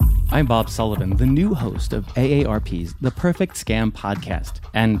I'm Bob Sullivan, the new host of AARP's The Perfect Scam podcast.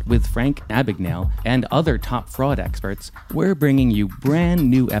 And with Frank Abagnale and other top fraud experts, we're bringing you brand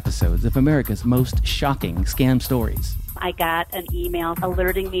new episodes of America's most shocking scam stories. I got an email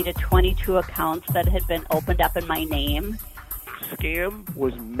alerting me to 22 accounts that had been opened up in my name. Scam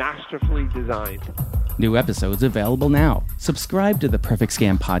was masterfully designed. New episodes available now. Subscribe to the Perfect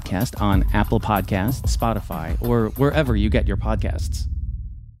Scam podcast on Apple Podcasts, Spotify, or wherever you get your podcasts.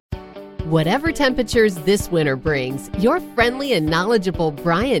 Whatever temperatures this winter brings, your friendly and knowledgeable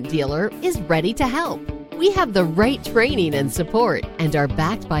Bryant dealer is ready to help. We have the right training and support and are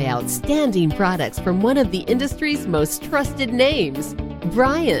backed by outstanding products from one of the industry's most trusted names,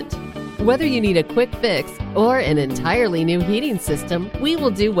 Bryant. Whether you need a quick fix or an entirely new heating system, we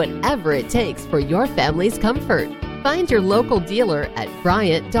will do whatever it takes for your family's comfort. Find your local dealer at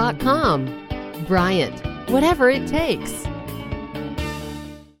Bryant.com. Bryant, whatever it takes.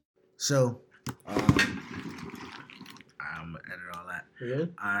 So, I'm going to edit all that. Yeah.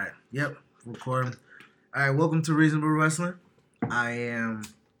 All right. Yep. Recording. All right. Welcome to Reasonable Wrestling. I am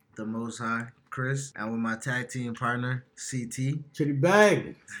the Most High, Chris, and with my tag team partner, CT. Chitty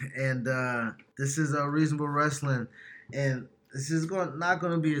Bang. And this is Reasonable Wrestling. And this is not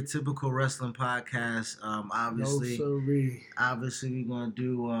going to be a typical wrestling podcast. Obviously, we're going to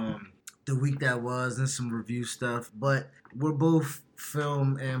do the week that was and some review stuff. But we're both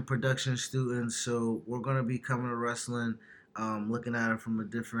film and production students, so we're going to be coming to wrestling, looking at it from a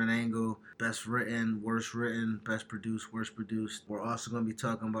different angle. Best written, worst written, best produced, worst produced. We're also going to be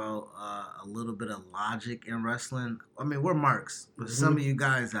talking about a little bit of logic in wrestling. I mean, we're marks, but some of you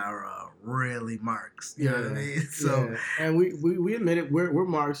guys are really marks. You know what I mean? So, and we admit it. We're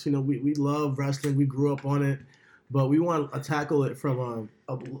marks. You know, we love wrestling. We grew up on it, but we want to tackle it from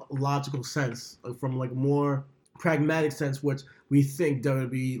a logical sense, from like a more pragmatic sense, which we think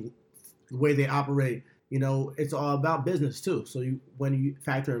WWE, the way they operate, you know, it's all about business too. So when you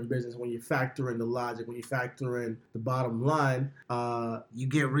factor in business, when you factor in the logic, when you factor in the bottom line, you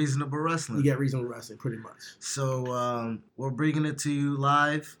get reasonable wrestling. You get reasonable wrestling, pretty much. So we're bringing it to you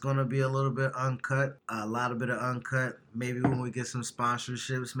live. Gonna be a little bit uncut, a lot of bit of uncut. Maybe when we get some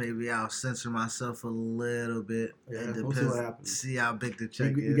sponsorships, maybe I'll censor myself a little bit. Yeah, it we'll see what happens. See how big the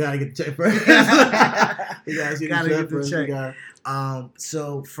check is. You gotta get the check first. You gotta get the check.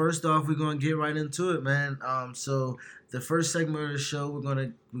 So first off, we're gonna get right into it, man. So the first segment of the show we're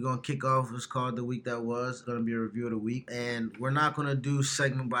gonna kick off is called The Week That Was. It's gonna be a review of the week, and we're not gonna do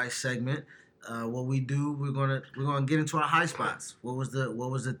segment by segment. What we do, we're gonna get into our high spots. What was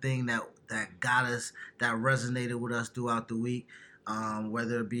the thing that got us, that resonated with us throughout the week,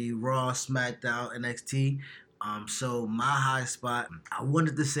 whether it be Raw, SmackDown, NXT. So my high spot, I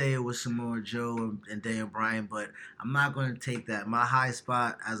wanted to say it was Samoa Joe and Daniel Bryan, but I'm not going to take that. My high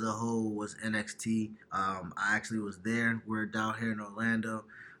spot as a whole was NXT. I actually was there. We're down here in Orlando.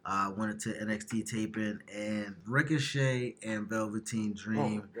 Went to NXT taping, and Ricochet and Velveteen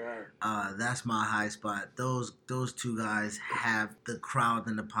Dream. That's my high spot. Those two guys have the crowd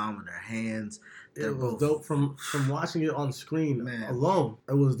in the palm of their hands. It was dope from watching it on screen alone.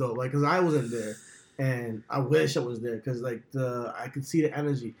 It was dope. Like, cause I wasn't there. And I wish I was there because, like, I could see the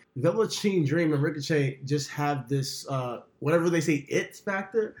energy. Velveteen Dream and Ricochet just have this, whatever they say, it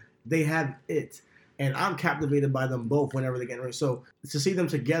factor. They have it. And I'm captivated by them both whenever they get ready. So to see them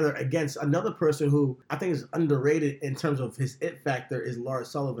together against another person who I think is underrated in terms of his it factor is Lars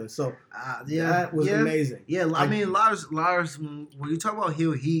Sullivan. So that was amazing. Yeah, I mean, Lars, when you talk about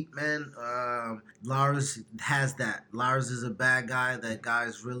heel heat, man, Lars has that. Lars is a bad guy that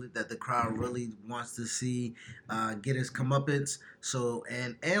the crowd really wants to see get his comeuppance. So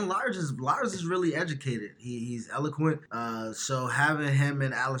and Lars is really educated. He's eloquent. So having him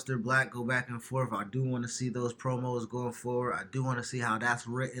and Aleister Black go back and forth, I do want to see those promos going forward. I do want to see how that's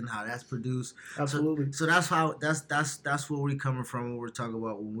written, how that's produced. Absolutely. So that's where we're coming from when we're talking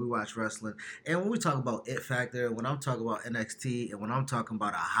about when we watch wrestling, and when we talk about it factor, when I'm talking about NXT, and when I'm talking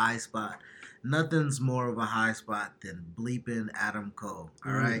about a high spot, nothing's more of a high spot than bleeping Adam Cole.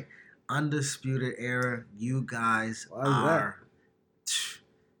 All right, Undisputed Era. You guys are.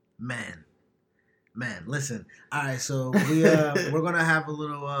 Man, listen. All right, so we're gonna have a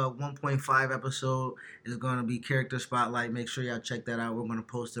little 1.5 episode. It's gonna be character spotlight. Make sure y'all check that out. We're gonna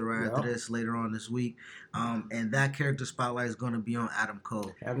post it right after this later on this week. And that character spotlight is gonna be on Adam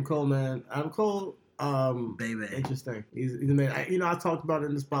Cole. Adam Cole, man. Adam Cole, baby. Interesting. He's a man. I talked about it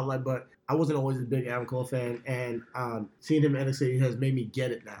in the spotlight, but I wasn't always a big Adam Cole fan, and seeing him in NXT has made me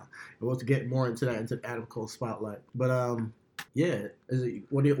get it now. I want to get more into Adam Cole spotlight, but. Yeah.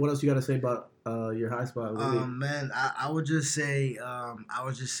 What else you got to say about your high spot of the week? Man, I would just say,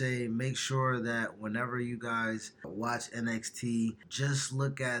 make sure that whenever you guys watch NXT, just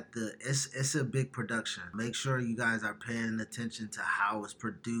look at it's a big production. Make sure you guys are paying attention to how it's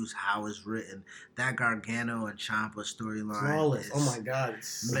produced, how it's written. That Gargano and Ciampa storyline, flawless. Oh my God,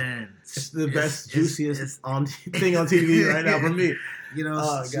 it's the best, juiciest thing on TV right now for me. You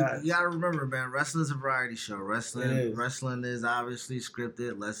know, you gotta remember, man. Wrestling is a variety show. Wrestling is obviously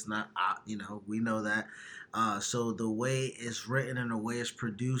scripted. Let's not, we know that. So the way it's written and the way it's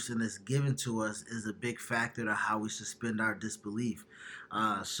produced and it's given to us is a big factor to how we suspend our disbelief.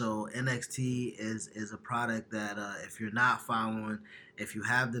 So NXT is a product that if you're not following, if you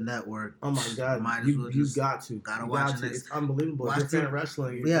have the network, oh my God, you gotta watch it. It's unbelievable. If you're a fan of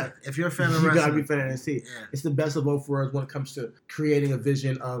wrestling, if you're a fan of wrestling, you gotta be a fan of NXT. Yeah. It's the best of both worlds when it comes to creating a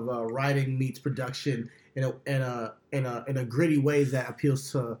vision of writing meets production in a gritty way that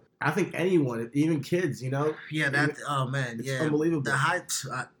appeals to, I think, anyone, even kids. Yeah, it's unbelievable.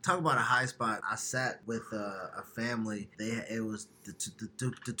 Talk about a high spot. I sat with a family. It was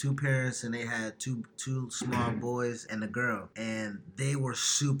the two parents, and they had two small boys and a girl, and they were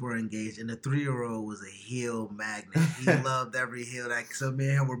super engaged. And the 3-year-old was a heel magnet. He loved every heel. So me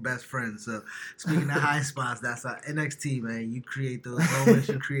and him were best friends. So speaking of high spots, that's NXT, man. You create those moments,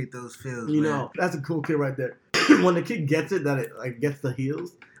 you create those feels. That's a cool kid right there. When the kid gets it, that it gets the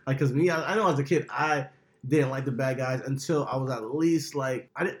heels. Because me, I know as a kid, I didn't like the bad guys until I was at least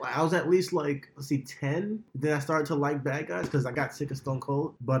 10. Then I started to like bad guys because I got sick of Stone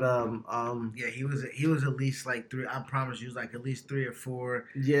Cold. But he was at least like 3. I promise you, he was like at least 3 or 4.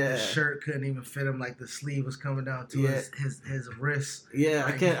 Yeah, the shirt couldn't even fit him. Like the sleeve was coming down to his wrist. Yeah,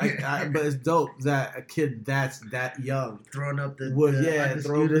 like, I can't. But it's dope that a kid that's that young throwing up the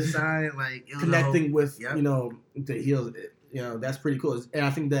sign, like connecting with the heels. That's pretty cool. And I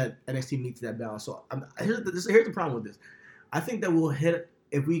think that NXT meets that balance. So here's the problem with this. I think that we'll hit,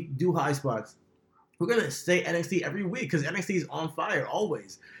 if we do high spots, we're going to say NXT every week because NXT is on fire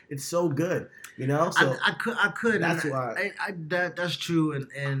always. It's so good, So I could. That's why. That's true.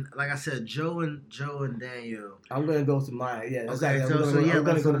 And like I said, Joe and Daniel. I'm going to go to my, Okay, I'm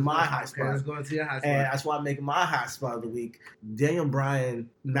going to go to my high spot. Let's go into your high spot. And that's why I'm making my high spot of the week. Daniel Bryan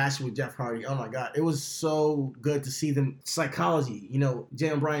matching with Jeff Hardy. Oh my God. It was so good to see them. Psychology,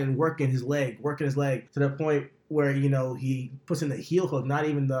 Daniel Bryan working his leg to the point where, he puts in the heel hook, not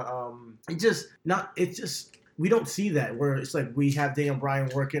even the, we don't see that where it's like we have Daniel Bryan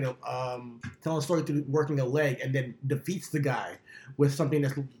telling a story through working a leg and then defeats the guy with something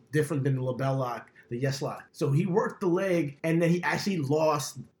that's different than the label lock, the yes lock. So he worked the leg and then he actually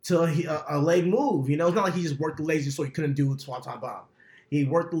lost to a leg move. It's not like he just worked the legs just so he couldn't do Swanton Bomb. He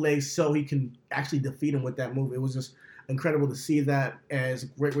worked the legs so he can actually defeat him with that move. It was just incredible to see that, and it's a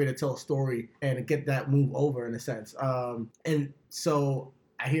great way to tell a story and to get that move over in a sense. And so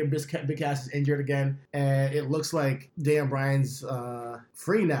I hear Big Cass is injured again, and it looks like Daniel Bryan's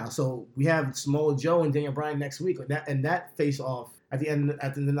free now. So we have Samoa Joe and Daniel Bryan next week, and that face off at the end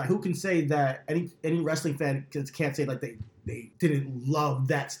of the night. Who can say that any wrestling fan can't say like they didn't love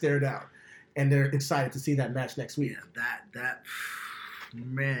that stare down, and they're excited to see that match next week. Yeah, that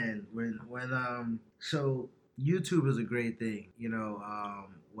man, so YouTube is a great thing,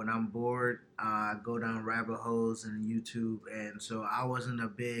 when I'm bored, I go down rabbit holes in YouTube, and so I wasn't a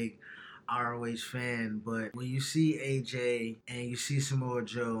big ROH fan, but when you see AJ and you see Samoa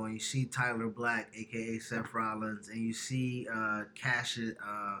Joe and you see Tyler Black, aka Seth Rollins, and you see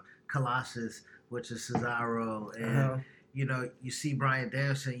Colossus, which is Cesaro, and you see Bryan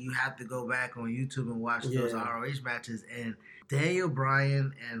Danielson, you have to go back on YouTube and watch those ROH matches, and Daniel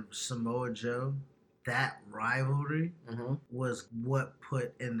Bryan and Samoa Joe, that rivalry was what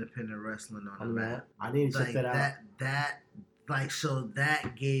put independent wrestling on the map. I need to check that out.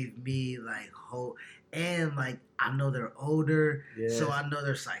 That gave me hope, and I know they're older, so I know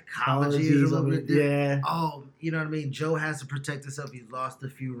their psychology is a little bit different. Oh, you know what I mean? Joe has to protect himself. He's lost a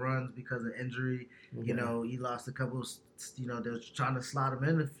few runs because of injury. Mm-hmm. He lost a couple. They were trying to slot him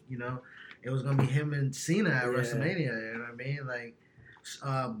in. It was gonna be him and Cena at WrestleMania. You know what I mean?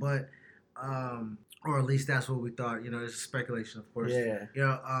 Or at least that's what we thought. It's speculation, of course.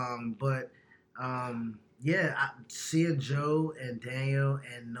 Seeing Joe and Daniel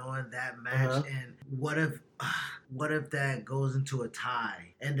and knowing that match, and what if that goes into a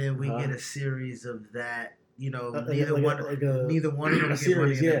tie, and then we get a series of that. Neither one of them get Money in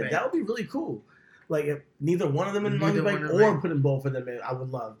the Bank. That would be really cool. Like if neither one of them in Money in the Bank, or putting both of them in, I would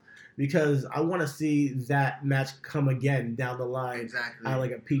love. Because I want to see that match come again down the line, exactly, at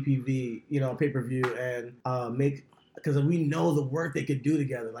a PPV, pay-per-view, and because we know the work they could do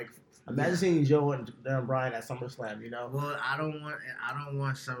together. Imagine seeing Joe and Daniel Bryan at SummerSlam. You know. Well, I don't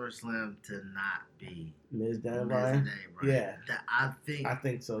want SummerSlam to not be Miz Daniel Bryan. Yeah. I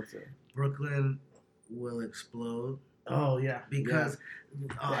think so too. Brooklyn will explode. Oh yeah. Because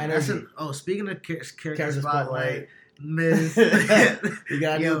energy. Speaking of character spotlight. Miz, you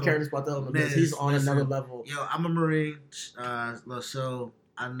gotta do a character spot though because he's on another level. Yo, I'm a Marine, so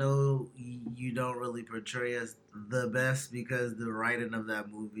I know you don't really portray us the best because the writing of the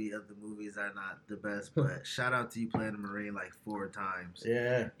movies are not the best. But shout out to you playing the Marine like 4 times.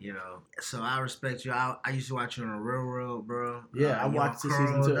 Yeah, you know. So I respect you. I used to watch you on the Railroad, bro. Yeah, I watched the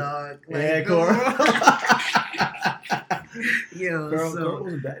season 2. Dog. Yeah, Coral. Yo, Girl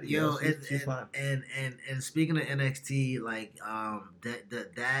was bad. Yo, and speaking of NXT, like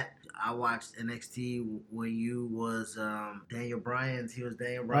that I watched NXT when you was Daniel Bryan's. He was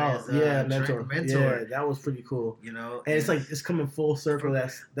Daniel Bryan's mentor. Yeah, that was pretty cool. You know, and it's like it's coming full circle.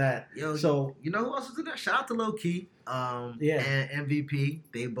 That. Yo, so you know who else was in there? Shout out to Low Key. And MVP.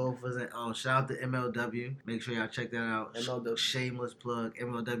 They both was in. Oh, shout out to MLW. Make sure y'all check that out. MLW. Shameless plug.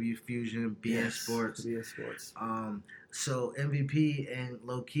 MLW Fusion. BS Sports. BS Sports. So MVP and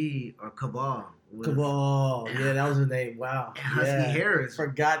Low Key are Cabal. Cabal. Yeah, that was his name. Wow. And Husky Harris.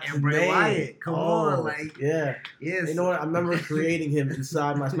 Forgot and Bray Wyatt. Come on, yeah. Yes. You know what? I remember creating him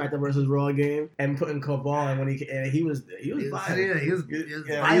inside my SmackDown vs. Raw game and putting Cabal, and when he was violent. Yeah, he was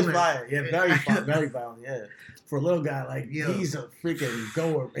violent. Yeah, very violent. Yeah, for a little guy like he's a freaking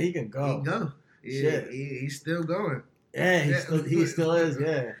goer. He can go. He can go. Yeah, he's still going. Yeah, he still is,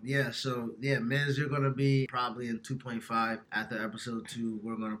 yeah. Yeah, so, Miz, you're going to be probably in 2.5. After episode 2,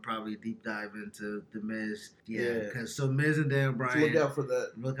 we're going to probably deep dive into the Miz. Yeah, because so Miz and Dan Bryan. So look out for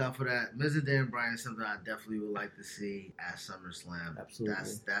that. Look out for that. Miz and Dan Bryan is something I definitely would like to see at SummerSlam. Absolutely.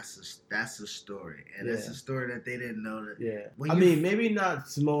 That's a story. And it's a story that they didn't know. That. Yeah. I mean, maybe not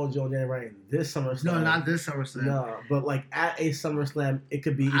Samoa Joe and Dan Bryan this SummerSlam. No, not this SummerSlam. No, but like at a SummerSlam, it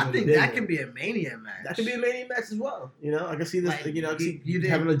could be even I think bigger. that can be a Mania match. That could be a Mania match as well. You know, I can see this. Like, I can see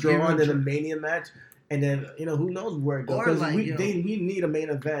having a draw and then a Mania match, and then who knows where it goes. Because we need a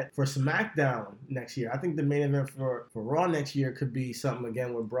main event for SmackDown next year. I think the main event for Raw next year could be something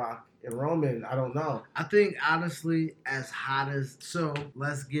again with Brock and Roman. I don't know. I think honestly, as hot as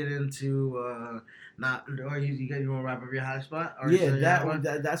let's get into you want to wrap up your high spot? Or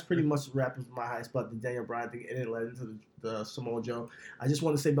that's pretty much wrap up my high spot. The Daniel Bryan thing, and it led into the Samoa Joe. I just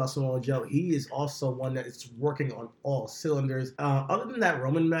want to say about Samoa Joe, he is also one that is working on all cylinders. Other than that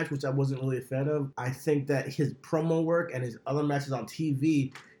Roman match, which I wasn't really a fan of, I think that his promo work and his other matches on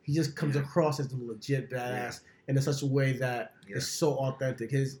TV, he just comes across as a legit badass in such a way that is so authentic.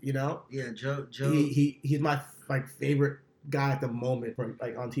 Joe. He's my favorite guy at the moment from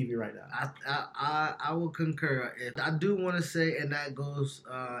on TV right now. I will concur. If I do want to say, and that goes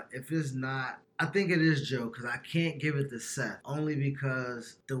if it's not. I think it is Joe because I can't give it to Seth only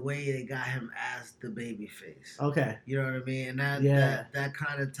because the way they got him as the babyface. Okay, you know what I mean, and that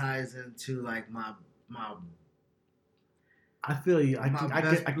kind of ties into like my. I feel you. I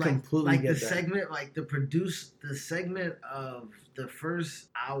completely get the that. segment, like the segment of the first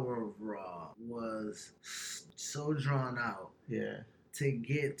hour of Raw was so drawn out. Yeah. To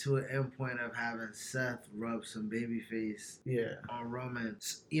get to an end point of having Seth rub some babyface on Roman.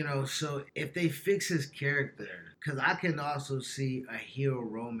 So if they fix his character, because I can also see a heel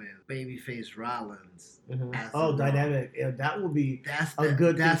Roman, babyface Rollins. Mm-hmm. Dynamic. Yeah, that would be a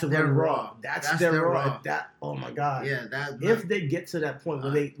good thing to run Raw. That's their Raw. Oh my God. Yeah, if they get to that point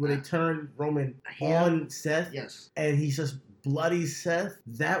where they turn Roman on Seth, and he's just bloody Seth,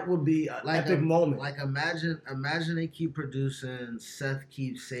 that would be an epic moment. Like imagine they keep producing Seth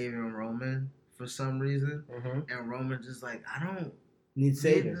keeps saving Roman for some reason, and Roman just like, I don't need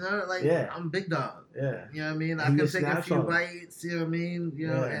saving. I'm big dog. Yeah. You know what I mean? I can take a few bites, you know what I mean?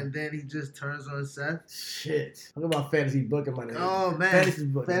 And then he just turns on Seth. Shit. Talk about fantasy booking, my nigga. Oh, man. Fantasy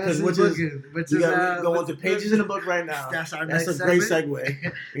booking. Which is go into pages in the book right now. That's our next segment. Great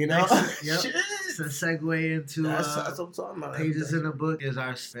segue. You know? Shit. It's a segue into that's what I'm talking about. Pages in the book is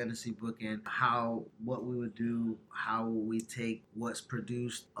our fantasy booking. What we would do, how we take what's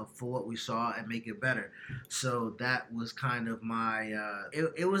produced for what we saw and make it better. So that was kind of my,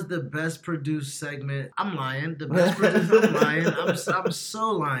 it was the best produced segment. I'm lying. The best produced, I'm lying. I'm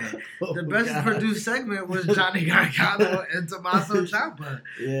so lying. The best produced segment was Johnny Gargano and Tommaso Ciampa.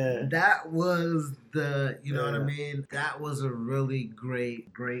 Yeah. That was you know what I mean? That was a really great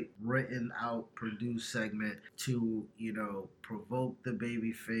written out, produced segment to, provoke the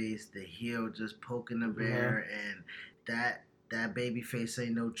baby face, the heel just poking the bear, and that baby face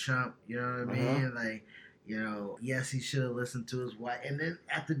ain't no chump, you know what I mean? Like, yes, he should have listened to his wife. And then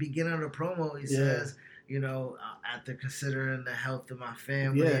at the beginning of the promo, he says, after considering the health of my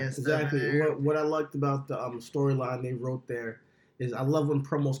family and stuff. Exactly. What I liked about the storyline they wrote there is I love when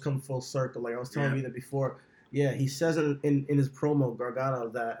promos come full circle. Like I was telling you that before. Yeah, he says in his promo, Gargano,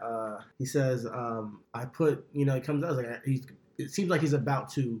 that he says, I put, he comes out like it seems like he's about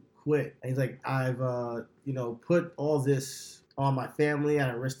to quit. And he's like, I've, put all this on my family.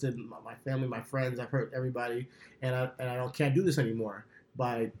 I risked my family, my friends. I've hurt everybody, and I can't do this anymore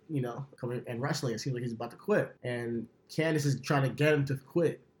by, coming and wrestling. It seems like he's about to quit. And Candice is trying to get him to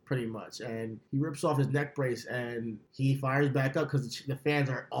quit, pretty much. And he rips off his neck brace, and he fires back up because the fans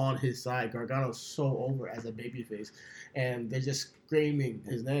are on his side. Gargano's so over as a babyface, and they're just screaming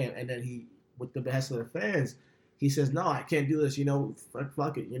his name. And then he, with the behest of the fans, he says, no, I can't do this,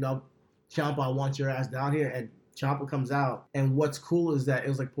 fuck it, Ciampa, I want your ass down here. And Ciampa comes out, and what's cool is that it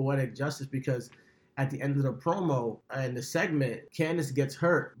was like poetic justice, because at the end of the promo and the segment, Candice gets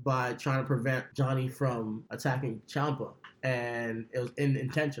hurt by trying to prevent Johnny from attacking Ciampa. And it was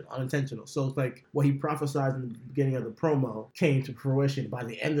unintentional. So it's like what he prophesied in the beginning of the promo came to fruition by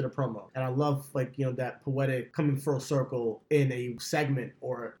the end of the promo. And I love that poetic coming full circle in a segment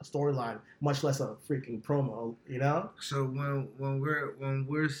or a storyline, much less a freaking promo, So when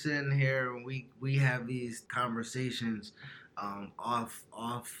we're sitting here and we have these conversations off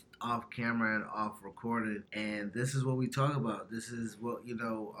camera and off recorded, and this is what we talk about. This is what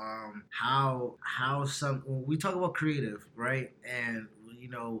how when we talk about creative, right? And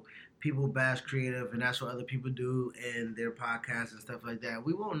people bash creative, and that's what other people do in their podcasts and stuff like that.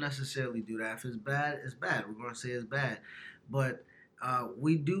 We won't necessarily do that. If it's bad, it's bad. We're going to say it's bad, but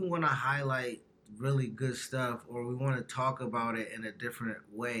we do want to highlight really good stuff, or we want to talk about it in a different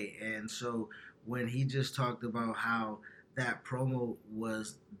way. And so when he just talked about how that promo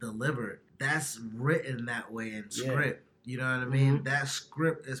was delivered, that's written that way in script. You know what I mean? Mm-hmm. That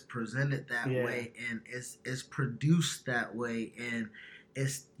script is presented that way, and it's produced that way, and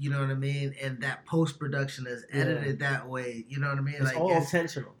it's, you know what I mean? And that post-production is edited that way. You know what I mean? It's all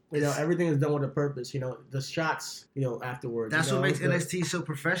intentional. Everything is done with a purpose. The shots, afterwards. That's what makes NXT so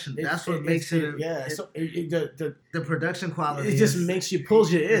professional. That's what makes it. The production quality. It just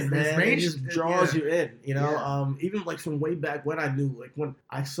pulls you in, man. It just draws you in. Even from way back when I knew, when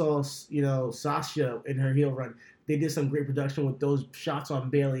I saw, Sasha in her heel run, they did some great production with those shots on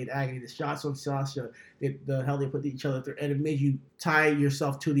Bayley and Agony, the shots on Sasha, the hell they put each other through, and it made you tie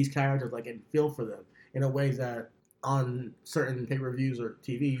yourself to these characters, and feel for them in a way that on certain pay-per-views or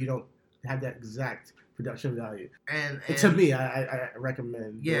TV, you don't have that exact production value. And to me, I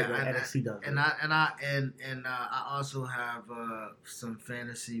recommend NXT does. And I also have some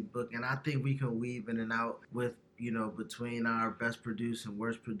fantasy book, and I think we can weave in and out with between our best produced and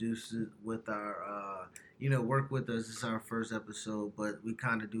worst producers with our work with us. This is our first episode, but we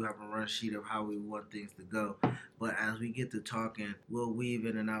kind of do have a run sheet of how we want things to go. But as we get to talking, we'll weave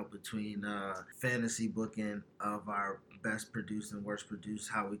in and out between fantasy booking of our best produced and worst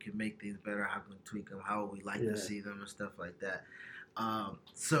produced, how we can make things better, how we can tweak them, how we like to see them, and stuff like that.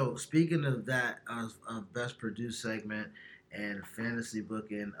 So speaking of that, of best produced segment and fantasy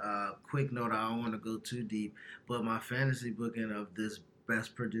booking, quick note, I don't want to go too deep, but my fantasy booking of this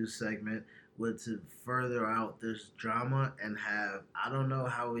best produced segment was to further out this drama and have, I don't know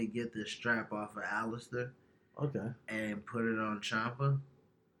how we get this strap off of Alistair. Okay. And put it on Ciampa.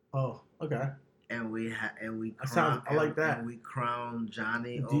 Oh, okay. And we I like that. And we crown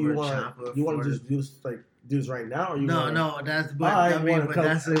Johnny do over Ciampa. Do you want to just do this right now? Or No, that's but we'll come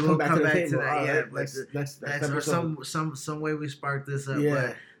back to that. That's some way we spark this up. Yeah.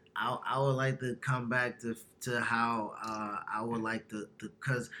 But I would like to come back to how I would like to,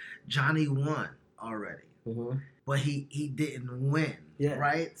 because Johnny won already, but he didn't win,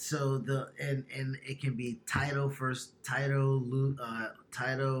 right? So and it can be title versus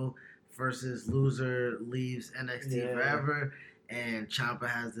loser leaves NXT forever, and Ciampa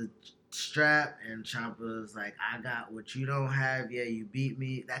has the strap, and Ciampa's like, I got what you don't have. Yeah, you beat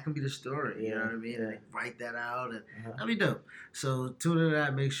me. That can be the story. You know what I mean? And write that out, and that'd be dope. So tune into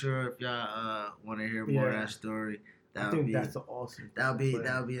that. Make sure if y'all want to hear more of that story. That's awesome. That'll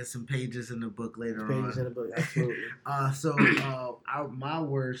be in some pages in the book later on. Pages in the book, absolutely. So my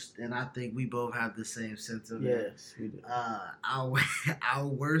worst, and I think we both have the same sentiment. Yes, we do. Our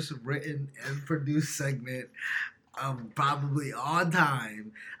worst written and produced segment. Probably on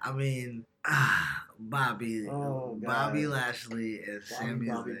time. I mean, Bobby Lashley and Sami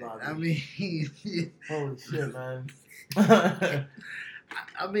Zayn. I mean, holy shit, man.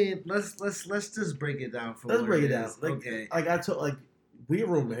 I mean, let's just break it down. Let's break it down. Okay. I told we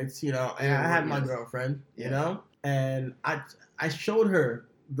were roommates, you know, and I had my girlfriend, you know, and I showed her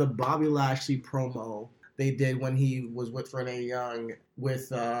the Bobby Lashley promo they did when he was with Renee Young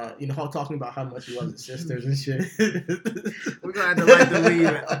with, you know, talking about how much he loves his sisters and shit. We're going to have to leave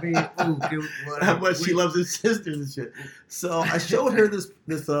it. I mean, how much he loves his sisters and shit. So I showed her this,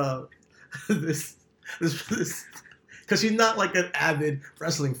 because she's not like an avid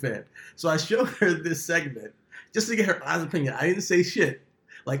wrestling fan. So I showed her this segment just to get her honest opinion. I didn't say shit.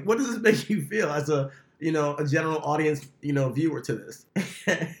 Like, what does this make you feel as a general audience, viewer to this?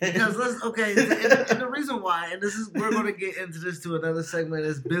 Because and the reason why, and we're going to get into this to another segment,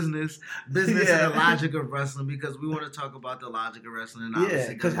 is business and the logic of wrestling, because we want to talk about the logic of wrestling. And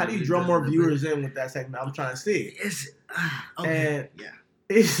because how do you draw more viewers in with that segment? I'm trying to see.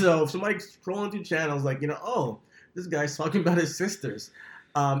 So if somebody's scrolling through channels like, oh, this guy's talking about his sisters,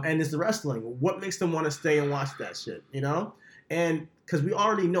 and it's the wrestling. What makes them want to stay and watch that shit, And because we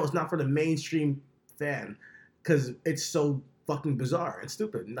already know it's not for the mainstream fan, because it's so fucking bizarre and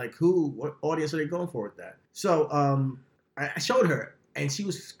stupid. Like, what audience are they going for with that? So I showed her, and she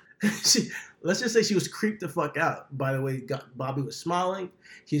was, let's just say she was creeped the fuck out by the way Bobby was smiling.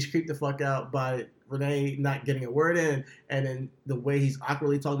 She's creeped the fuck out by Renee not getting a word in, and then the way he's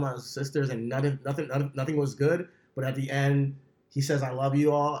awkwardly talking about his sisters, and nothing was good. But at the end, he says, "I love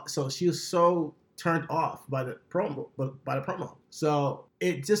you all." So she was so turned off by the promo. So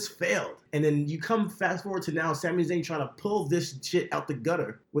it just failed. And then you come fast forward to now, Sami Zayn trying to pull this shit out the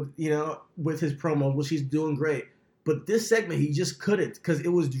gutter with his promo, which he's doing great. But this segment, he just couldn't, because it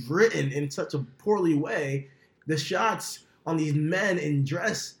was written in such a poorly way. The shots on these men in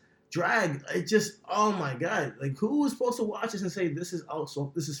drag, it just, oh my God. Like, who was supposed to watch this and say, this is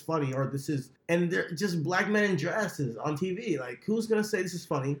funny, or and they're just black men in dresses on TV. Like, who's going to say this is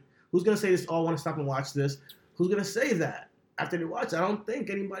funny? Who's going to say this, I want to stop and watch this? Who's going to say that after they watch it? I don't think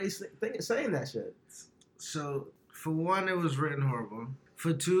anybody's saying that shit. So, for one, it was written horrible.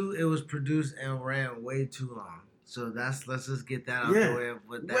 For two, it was produced and ran way too long. So let's just get that out the way of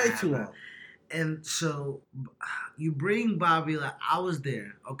what that happened. Way too long. And so, you bring Bobby, like, I was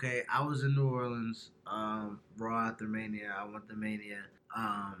there, okay? I was in New Orleans, Raw after Mania. I went to Mania.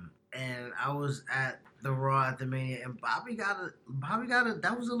 And I was at the Raw at the Mania, and Bobby got a.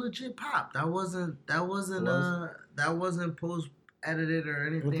 That was a legit pop. That wasn't post edited or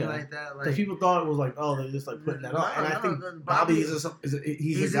anything like that. Like, people thought it was like, oh, they're just like putting that on. And I think Bobby is a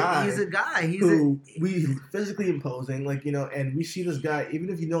guy. He's a guy. We physically imposing, like, and we see this guy, even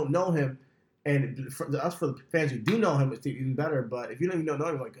if you don't know him, and for the fans who do know him, it's even better. But if you don't even know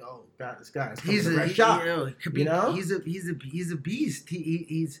him, like, oh God, this guy is he's a beast.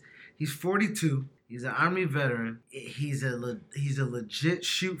 He's 42. He's an Army veteran. He's a legit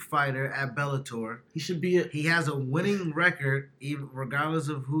shoot fighter at Bellator. He has a winning record, even regardless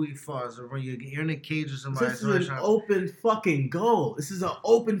of who he fought. So when you're in a cage with somebody, this is an open fucking goal.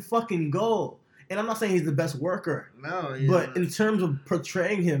 And I'm not saying he's the best worker. No, but in terms of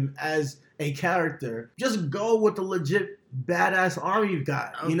portraying him as a character, just go with the legit badass Army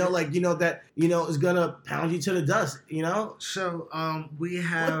guy. Okay. That is gonna pound you to the dust. So we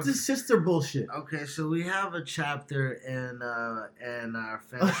have what's this sister bullshit? Okay, so we have a chapter in our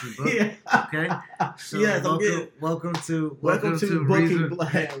fantasy book. Okay. So welcome to Booking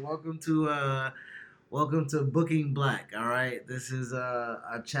Black. Yeah, welcome to Booking Black. All right, this is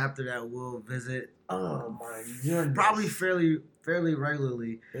a chapter that we'll visit. Oh my goodness. Probably fairly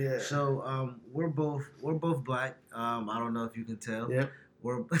regularly. Yeah. So we're both black. I don't know if you can tell. Yep.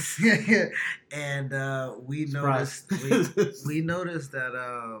 And we noticed that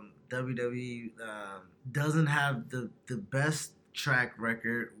WWE doesn't have the best track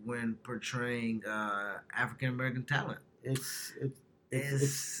record when portraying African American talent. It's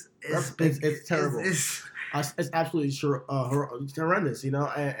terrible. It's absolutely horrendous.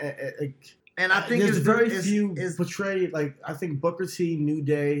 And I think there's very few portrayed. Like, I think Booker T, New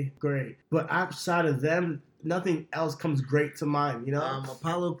Day, great, but outside of them, nothing else comes great to mind.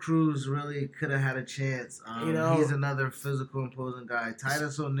 Apollo Crews really could have had a chance. He's another physical, imposing guy.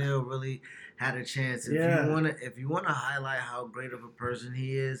 Titus O'Neil really had a chance. If you wanna highlight how great of a person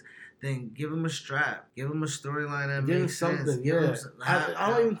he is, then give him a strap. Give him a storyline that makes sense.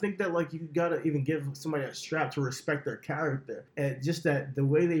 I don't even think that, like, you gotta even give somebody a strap to respect their character. And just that the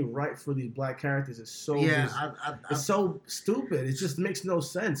way they write for these black characters is so it's so stupid. It just makes no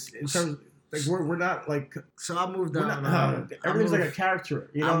sense in terms of, like, we're not like. So I moved down. Everything's like a caricature.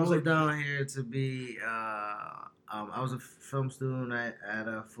 I moved down here to be. I was a film student at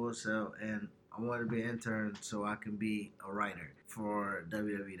Full Sail, and wanted to be an intern so I can be a writer for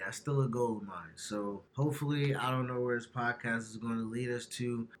WWE. That's still a goal of mine. So hopefully, I don't know where this podcast is going to lead us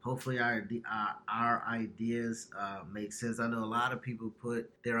to. Hopefully, our ideas make sense. I know a lot of people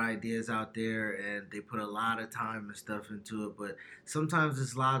put their ideas out there and they put a lot of time and stuff into it, but sometimes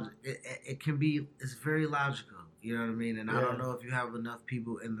it's it's very logical. You know what I mean? And I don't know if you have enough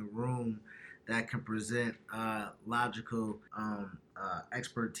people in the room that can present logical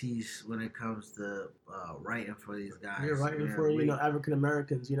expertise when it comes to writing for these guys. You're writing for African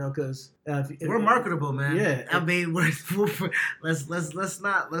Americans, because we're marketable, man. Yeah, I mean, let's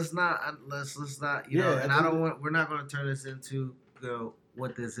not. And I don't want. We're not going to turn this into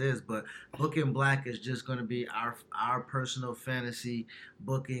what this is, but Booking Black is just going to be our personal fantasy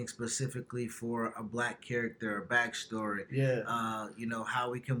booking specifically for a black character, a backstory. Yeah. How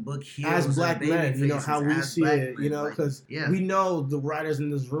we can book heroes as black men, how we see it, because we know the writers in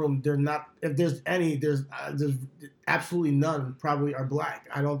this room, they're not, if there's any, there's absolutely none probably are black.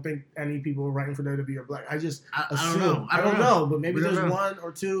 I don't think any people writing for WWE are black. I assume. I don't know, but maybe there's one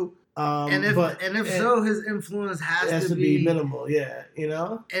or two. If so, his influence has to be minimal,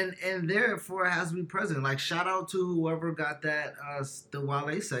 and therefore it has to be present. Like, shout out to whoever got that the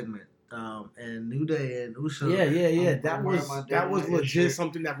Wale segment, and New Day and Uso. Yeah. That was legit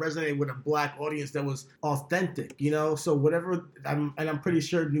something that resonated with a black audience that was authentic, So whatever, I'm pretty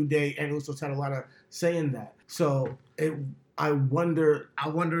sure New Day and Usos had a lot of say in that. So I wonder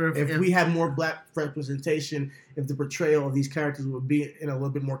if we had more black representation, if the portrayal of these characters would be in a little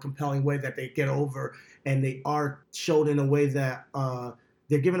bit more compelling way, that they get over and they are showed in a way that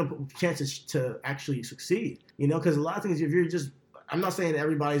they're given a chances to actually succeed. Because a lot of things, if you're just, I'm not saying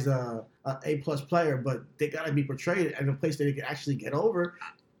everybody's a A+ player, but they got to be portrayed in a place that they can actually get over.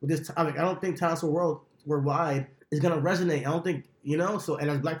 With this, I don't think Talents Worldwide is going to resonate. I don't think, So, and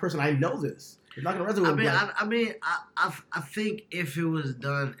as a black person, I know this. It's not gonna resonate with I think if it was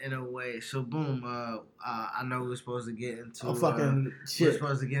done in a way, so boom, I know we're supposed to get into fucking shit. We're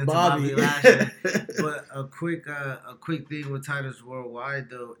supposed to get into Bobby Lashley, but a quick thing with Titus Worldwide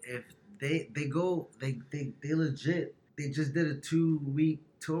though, if they legit, they just did a 2-week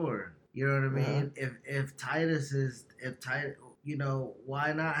tour. You know what I mean? If Titus,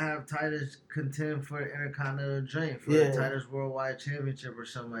 why not have Titus contend for the Intercontinental Joint for the Titus Worldwide Championship or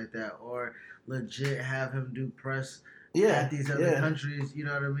something like that, or legit have him do press at these other countries? You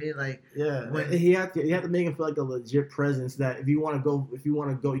know what I mean? Like, he had to make him feel like a legit presence. That if you want to go, you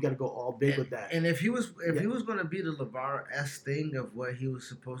got to go all big with that. And if he was going to be the LeVar-esque thing of what he was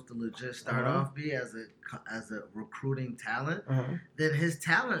supposed to legit start off be as a recruiting talent, then his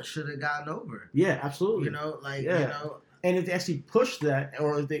talent should have gotten over. Yeah, absolutely. And if they actually push that,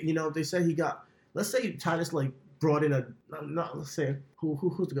 or if they say he got, let's say Titus brought in let's say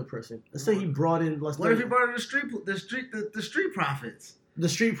who's the good person? Let's say he brought in. What if he brought in the Street Profits? The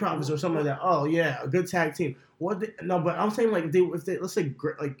Street Profits or something like that. Oh yeah, a good tag team. But I'm saying if they let's say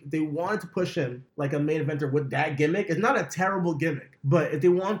they wanted to push him like a main eventer with that gimmick. It's not a terrible gimmick, but if they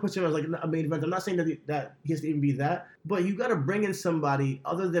want to push him as like a main eventer, I'm not saying that he has to even be that. But you got to bring in somebody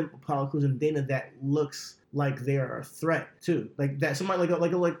other than Apollo Crews and Dana that looks like they are a threat too, like that. Somebody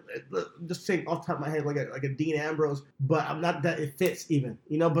like just saying off the top of my head, like a Dean Ambrose, but I'm not that it fits even,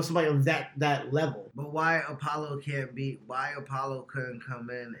 but somebody of that level. But why Apollo couldn't come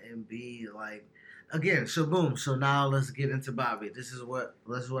in and be like, again, so boom. So now let's get into Bobby. This is what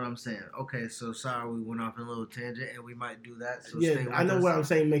I'm saying. Okay, so sorry we went off in a little tangent, and we might do that. So I know what I'm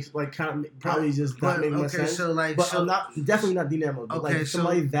saying makes probably just not making much sense. I'm definitely not Dean Ambrose. But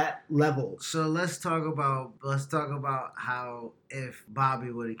somebody that level. So let's talk about how if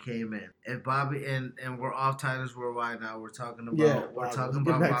Bobby would have came in, if Bobby and we're off Titus Worldwide now. We're talking about Bobby.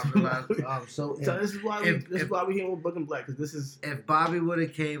 So this is why we here with Booking Black, because this is if Bobby would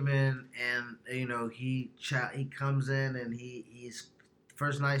have came in and he comes in and he's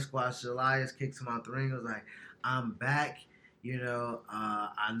first night squash Elias, kicks him out the ring. Was like, I'm back.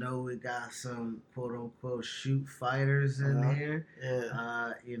 I know we got some quote unquote shoot fighters in here.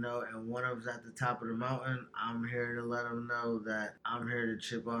 Yeah. And one of them's at the top of the mountain. I'm here to let them know that I'm here to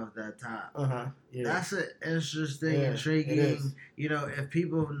chip off that top. Yeah. That's an interesting, intriguing. If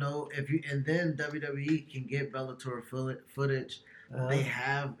people know, and then WWE can get Bellator footage. They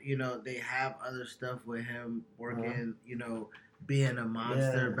have other stuff with him working. Being a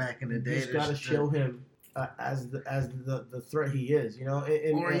monster back in the day. You just gotta show him as the threat he is, you know,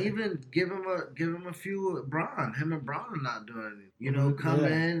 or even give him a few with Braun. Him and Braun are not doing anything. You know, come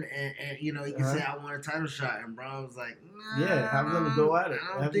in and you know, you can say I want a title shot, and Braun was like, nah, have them go at it.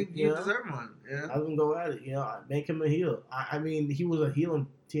 I don't think you deserve one. Yeah, have them go at it. You know, make him a heel. I mean, he was a heel in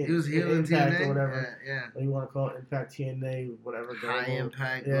TNA. He was heel in Impact TNA or whatever. Yeah. What you want to call it? Impact TNA, whatever. High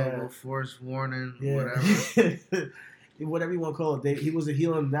Impact, Global Force Warning, whatever. Whatever you want to call it. He was a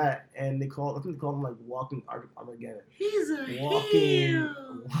heel in that, and I think they called him like Walking Armageddon. He's a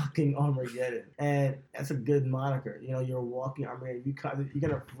Walking Armageddon, and that's a good moniker. You know, you're a walking Armageddon. You're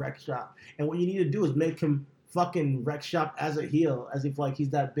gonna wreck shop, and what you need to do is make him fucking wreck shop as a heel, as if like he's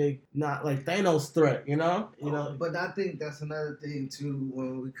that big, not like Thanos threat. You know. But I think that's another thing too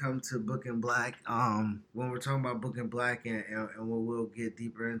when we come to Booking Black. When we're talking about Booking Black, and what we'll get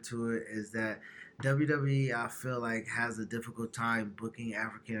deeper into it is that WWE, I feel like, has a difficult time booking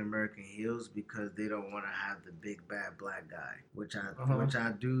African American heels because they don't want to have the big bad black guy, which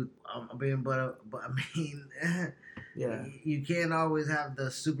I do. I mean, but I mean, you can't always have the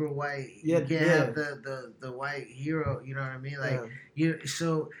super white. You can't have the white hero. You know what I mean? Like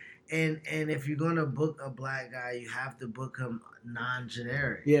And if you're gonna book a black guy, you have to book him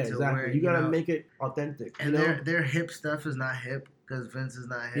non-generic. Yeah, exactly. Where, you gotta make it authentic. And their hip stuff is not hip because Vince is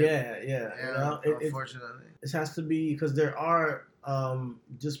not hip. Yeah. Unfortunately, it has to be because there are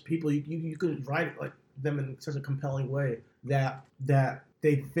just people you can write it like them in such a compelling way that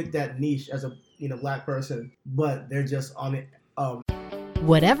they fit that niche as a black person, but they're just on it.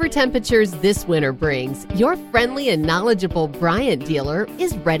 Whatever temperatures this winter brings, your friendly and knowledgeable Bryant dealer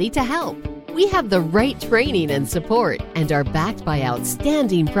is ready to help. We have the right training and support and are backed by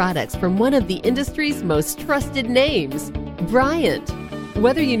outstanding products from one of the industry's most trusted names, Bryant.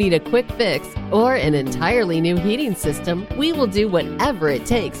 Whether you need a quick fix or an entirely new heating system, we will do whatever it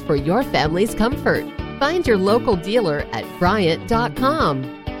takes for your family's comfort. Find your local dealer at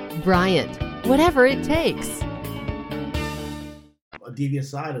Bryant.com. Bryant, whatever it takes. A devious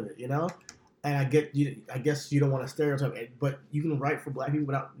side of it, you know, and I guess you don't want to stereotype it, but you can write for black people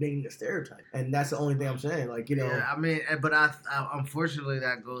without making a stereotype, and that's the only thing I'm saying. Like, you know, I mean, but I unfortunately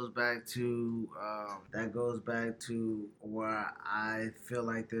that goes back to where I feel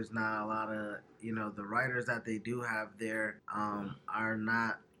like there's not a lot of the writers that they do have there are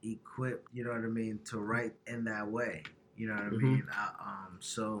not equipped, you know what I mean, to write in that way. You know what I mean?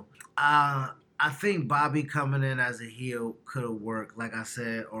 I think Bobby coming in as a heel could have worked, like I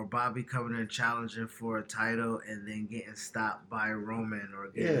said, or Bobby coming in challenging for a title and then getting stopped by Roman or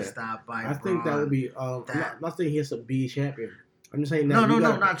getting stopped by Braun. I think that would be. I'm not saying he has to be champion. I'm just saying that. No,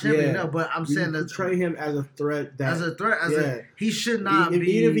 not champion. No, but I'm saying that portray him as a threat. He should not be.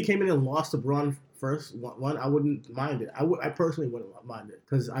 Even if he came in and lost to Braun first one, I wouldn't mind it. I personally wouldn't mind it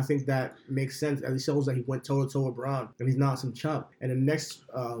because I think that makes sense. It shows that he went toe to toe with Braun and he's not some chump. And the next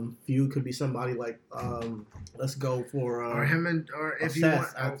feud could be somebody like let's go for or him and or if you want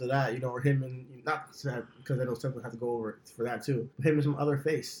after that, or him and not Seth because I know Seth would have to go over for that too. But him and some other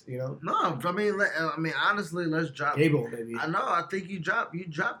face, No, I mean honestly, let's drop Gable maybe. I know. I think you dropped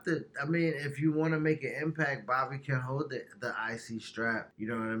it. I mean, if you want to make an impact, Bobby can hold the IC strap. You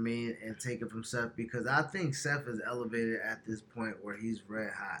know what I mean, and take it from Seth. Because I think Seth is elevated at this point where he's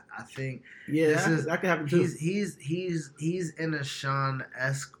red hot. I think that can happen too. He's in a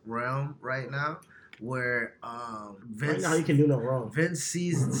Shawn-esque realm right now where Vince. Right now he can do no wrong. Vince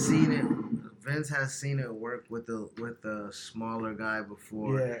has seen it work with the smaller guy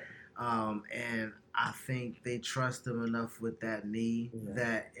before. Yeah. And I think they trust him enough with that knee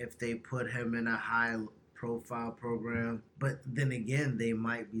that if they put him in a high profile program, but then again they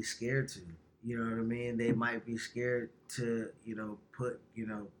might be scared to. You know what I mean? They might be scared to, put,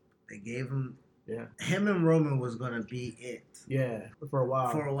 they gave him. Yeah. Him and Roman was going to be it. Yeah. For a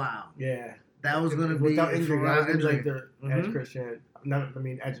while. Yeah. That was going to be without injury. That was injury. Like the Edge Christian.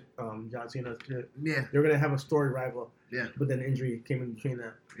 Edge, John Cena's shit. Yeah. They're going to have a story rival. Yeah. But then injury came in between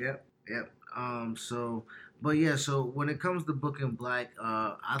that. Yep. So when it comes to Booking Black,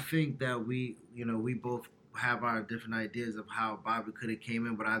 I think that we both have our different ideas of how Bobby could have came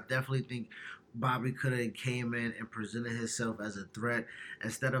in, but I definitely think Bobby could have came in and presented himself as a threat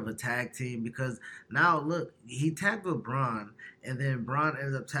instead of a tag team, because now look, he tagged with Braun and then Braun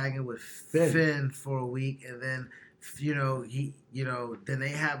ends up tagging with Finn for a week, and then then they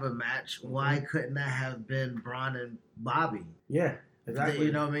have a match. Why couldn't that have been Braun and Bobby? Yeah, exactly.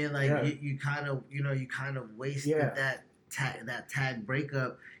 You know what I mean? Like you kind of wasted tag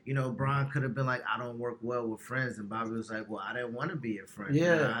breakup, you know, Braun could have been like, I don't work well with friends, and Bobby was like, well, I didn't want to be a friend.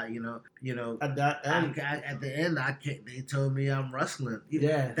 Yeah. You know. At that end, at the end, they told me I'm wrestling.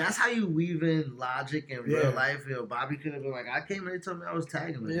 Yeah. That's how you weave in logic in real Yeah. life. You know, Bobby could have been like, I came and they told me I was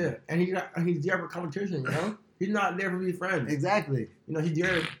tagging with yeah, you. and he's there for competition. You know, he's not there for be friends. Exactly. You know, he's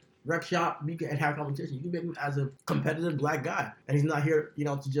there. Rec shop, you can have competition. You can make him as a competitive black guy, and he's not here, you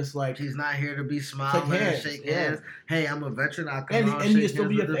know, to just like. He's not here to be smiling and shake hands. Hey, I'm a veteran. I come on, and you can still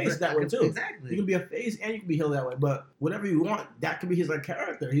be a face that way too. Exactly. You can be a face and you can be heel that way. But whatever you want, that could be his like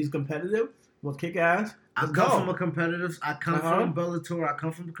character. He's competitive, will kick ass. I come from Bellator. I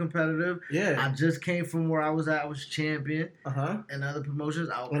come from competitive. Yeah. I just came from where I was at. I was champion. And other promotions.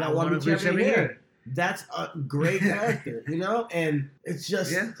 I want to be champion here. That's a great character, you know, and it's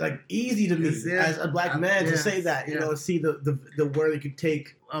just like easy to me as a black man to say that, you know, see the word you could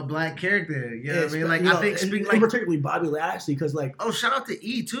take a black character. You know what I mean? Like, I think, particularly Bobby Lashley, because like, shout out to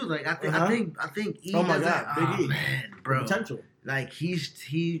E too. Like, I think E. Oh my God, Big E, man, bro, potential. Like he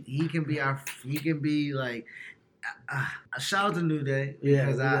can be like. Shout out to New Day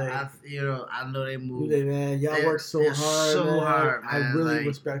because I know they move. New Day, man, y'all work so hard. Man. I really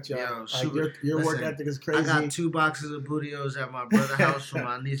respect y'all. Your work ethic is crazy. I got 2 boxes of Bootios at my brother's house from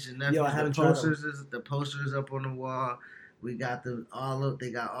my niece and nephew. The posters up on the wall. We got they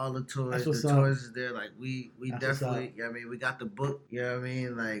got all the toys. The toys is there. Like we definitely. I mean, we got the book. You know what I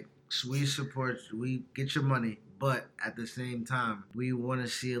mean? Like we support. We get your money. But at the same time, we want to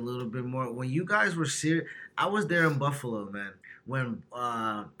see a little bit more. When you guys were serious, I was there in Buffalo, man. When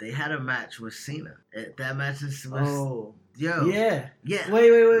they had a match with Cena. That match was yeah. Wait.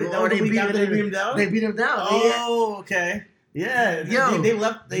 They beat him down. They beat him down. Oh, okay. Yeah. They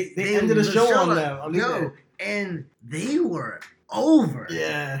left. They ended the show on them. And they were over.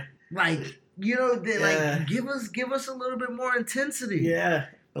 Yeah. Like, you know, like give us a little bit more intensity. Yeah.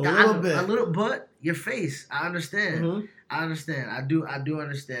 A little, but your face. I understand. Mm-hmm. I understand. I do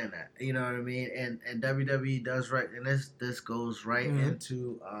understand that. You know what I mean? And WWE does right. And this goes right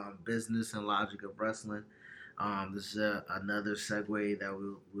into business and logic of wrestling. This is another segue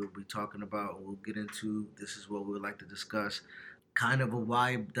that we'll be talking about. We'll get into. This is what we would like to discuss. Kind of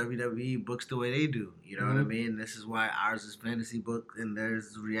why WWE books the way they do. You know what I mean? This is why ours is fantasy book and theirs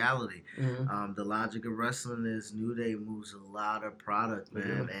is reality. The logic of wrestling is New Day moves a lot of product,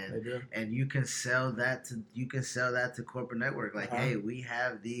 man, and you can sell that to corporate network. Like, hey, we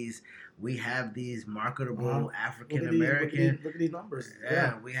have these marketable African American. Look at these numbers.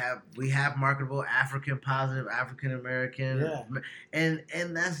 Yeah, we have marketable African positive African American. And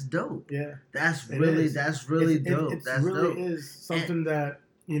that's dope. Yeah, that's really dope. It that's really dope. is something that,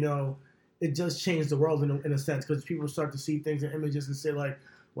 you know, it just changed the world in a sense, because people start to see things and images and say like,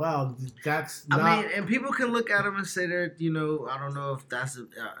 wow, that's not... I mean, and people can look at them and say they're, you know, I don't know if that's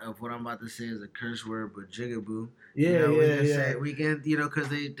if what I'm about to say is a curse word, but jigaboo. We can, you know, because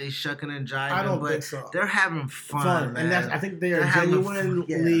they shucking and jiving. I don't think so. They're having fun, man. And I think they are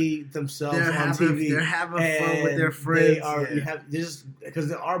genuinely themselves on TV. They're having fun with their friends. Because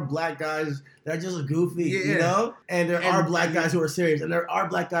there are black guys that are just goofy, you know? And there are black guys who are serious. And there are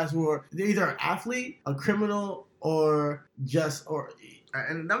black guys who are either an athlete, a criminal, or just...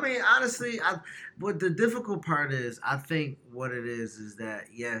 And I mean, honestly, what the difficult part is, I think what it is that,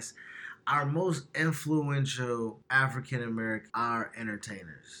 yes, our most influential African American are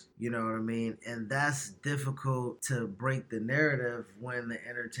entertainers. You know what I mean? And that's difficult to break the narrative when the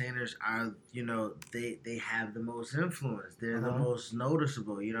entertainers are, you know, they have the most influence. They're the most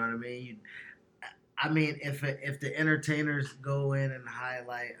noticeable. You know what I mean? If the entertainers go in and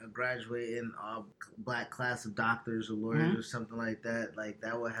highlight a graduating black class of doctors or lawyers or something like that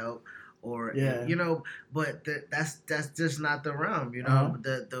would help. Or you know, but that's just not the realm. You know,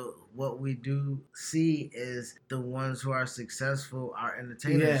 the what we do see is the ones who are successful are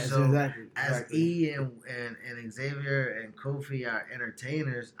entertainers. Yeah, so exactly. As E and Xavier and Kofi are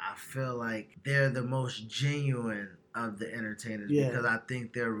entertainers, I feel like they're the most genuine of the entertainers because I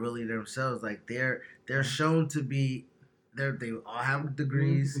think they're really themselves. Like they're shown to be. They all have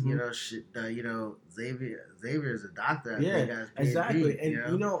degrees. You know, Xavier's a doctor. Yeah, exactly. And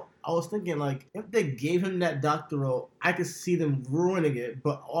you know, I was thinking like if they gave him that doctor role, I could see them ruining it.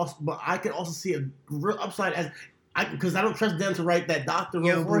 But I could also see a real upside because I don't trust them to write that doctor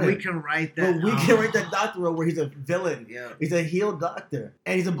role for him. We can write that. But we can write that doctor role where he's a villain. Yeah. He's a heel doctor.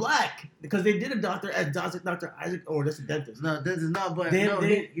 And he's a black. Because they did a doctor as Dr. Isaac, or that's a dentist. No, this is not, but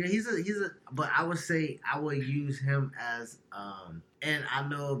he's a but I would say I would use him as And I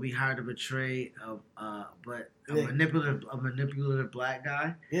know it'll be hard to portray, but a Yeah. manipulative black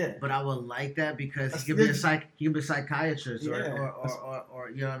guy. Yeah. But I would like that because That's he could be good. a psychiatrist or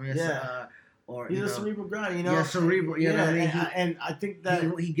you know what I mean. Yeah. Or He's you a know, cerebral guy, you know. yeah, cerebral. You know what I mean. And I think that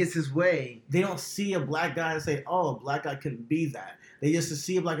He gets his way. they don't see a black guy and say, "Oh, a black guy can be that." They just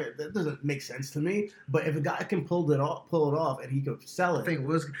see a black guy. That doesn't make sense to me. But if a guy can pull it off, and he could sell it, I think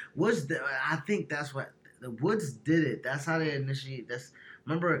I think that's what the Woods did it. That's how they initiated.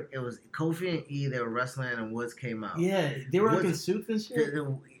 Remember it was Kofi and E. They were wrestling and Woods came out. yeah, they were like in Woods- suits and shit.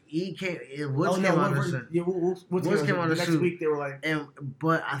 Woods came out in suit. Woods came out the in next suit. week. They were like,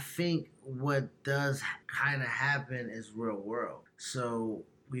 But I think what does kind of happen is real world. So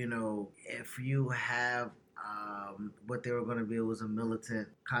you know, if you have what they were going to be was a militant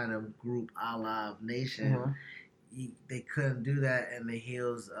kind of group, a la Nation, they couldn't do that in the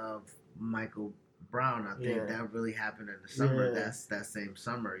heels of Michael Brown. I think that really happened in the summer. Yeah. That's that same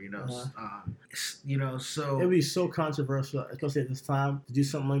summer, you know. You know, so it'd be so controversial, especially at this time, to do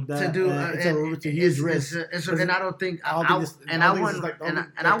something like that. to do it's a huge risk. and I don't think I wouldn't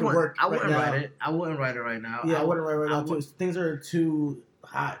write it. I wouldn't write it right now. Yeah, I wouldn't write it right now too. Things are too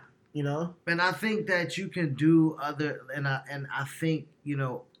hot, you know. And I think that you can do other, and I think, you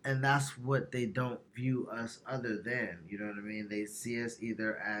know, and that's what they don't view us other than, you know what I mean? They see us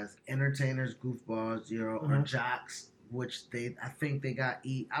either as entertainers, goofballs, you know, or jocks, which I think they got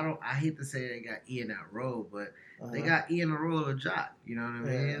E. I hate to say they got E in that role, but they got E in the role of a jock, you know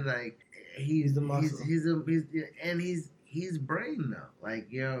what I mean? Yeah. Like he's the muscle. He's brain though. Like,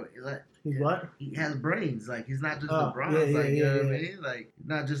 you know, like he's what? He has brains. Like he's not just a bronze. You know what I mean? Like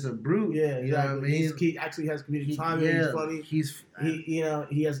not just a brute. Yeah, you know what I mean? He actually has comedic timing. He's funny.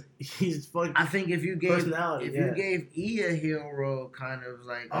 He's funny. I think if you gave personality, you gave E a heel role, kind of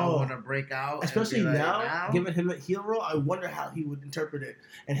like I want to break out, especially like, now, giving him a heel role, I wonder how he would interpret it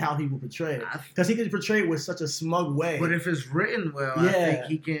and how he would portray it, because he could portray it with such a smug way. But if it's written well, I think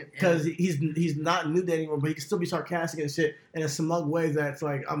he can. Because he's not New Day anymore, but he can still be sarcastic and shit in a smug way that's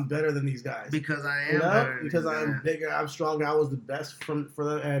like, I'm better than these guys because I am better because I'm bigger, I'm stronger, I was the best for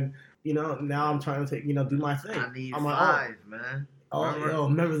them, and you know now I'm trying to take do my thing. I need on my 5, man.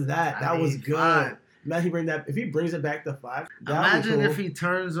 Remember that? That was good. 5. Imagine if he brings it back to 5. Imagine cool. if he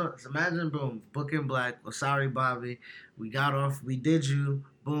turns on. Imagine, boom, Book and Black. Well, sorry, Bobby, we got off. We did you.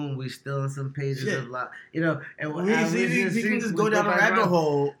 Boom, we still in some pages of lot. You know, and we can just go down a rabbit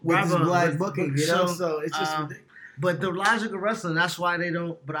hole with this black booking. You know, so it's just ridiculous. But the logic of wrestling, that's why they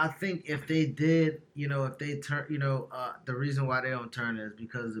don't. But I think if they did, you know, if they turn, you know, the reason why they don't turn is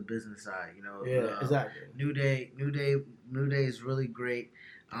because of the business side. You know, exactly. New Day is really great.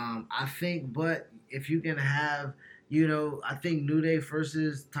 I think, but if you can have, you know, I think New Day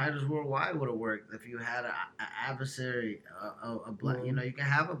versus Titles Worldwide would have worked if you had an adversary, a black. You know, you can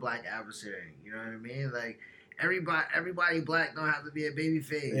have a black adversary. You know what I mean? Like. Everybody black don't have to be a baby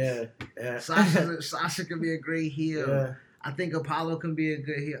face. Yeah. Sasha can be a great heel. Yeah. I think Apollo can be a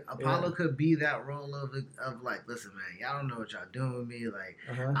good heel. Apollo could be that role of like, listen, man, y'all don't know what y'all doing with me. Like,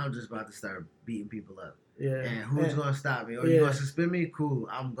 I'm just about to start beating people up. Yeah. And who's gonna stop me? Or you gonna suspend me? Cool,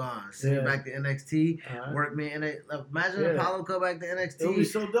 I'm gone. Send me back to NXT. Work me in it. Imagine Apollo come back to NXT. It would be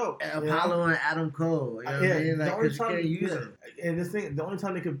so dope. And Apollo and Adam Cole. You know what I mean? Like, because you can't use it. And the only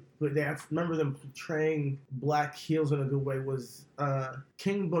time they could, I remember them portraying black heels in a good way was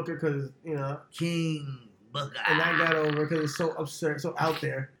King Booker, because King Booker, and that got over because it's so absurd, so out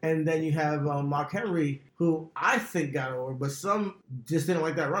there. And then you have Mark Henry, who I think got over, but some just didn't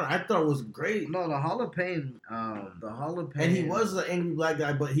like that run. I thought it was great. No, the Hall of Pain. And he was an angry black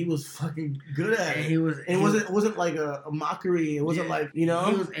guy, but he was fucking good at it. And it wasn't like a mockery. It wasn't like, He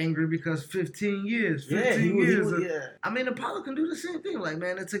was angry because 15 years. I mean, Apollo can do the same thing. Like,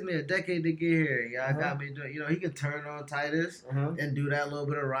 man, it took me a decade to get here. Y'all got me doing, he can turn on Titus and do that little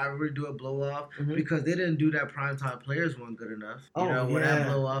bit of rivalry, do a blow off, because they didn't do that primetime players weren't good enough. With that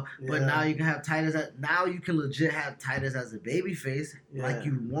blow off. But now you can have Titus. Now you can legit have Titus as a babyface, like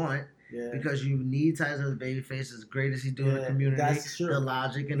you want. Yeah. Because you need Titus as a babyface, as great as he's doing in the community, that's true. The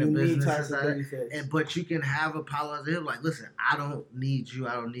logic and the business side. But you can have Apollo as a heel. Like, listen, I don't need you.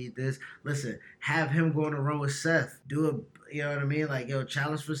 I don't need this. Listen, have him go on a run with Seth. Do a, you know what I mean? Like,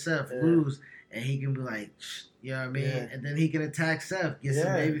 challenge for Seth, lose, and he can be like, you know what I mean? Yeah. And then he can attack Seth, get some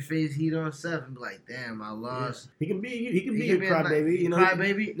babyface heat on Seth, and be like, "Damn, I lost." Yeah. He can be a crybaby,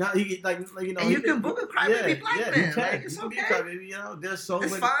 Crybaby. No, and you can book a crybaby black man. Like, it's okay. Crybaby, there's so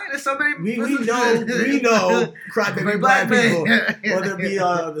it's many. Fine. There's so many. We know crybaby black people. Whether it be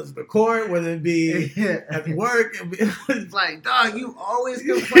the court, whether it be at work, it's like, dog, you always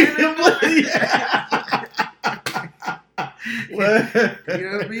complaining about it. You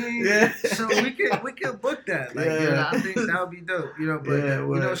know what I mean? Yeah. So we could book that. Like, I think that would be dope.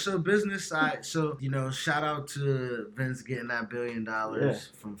 But so business side. So shout out to Vince getting that $1 billion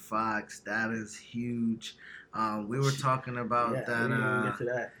from Fox. That is huge. We were talking about that. We didn't get to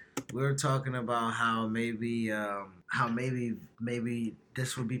that. We were talking about how maybe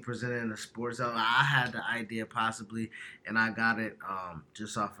this would be presented in a sports element. I had the idea possibly, and I got it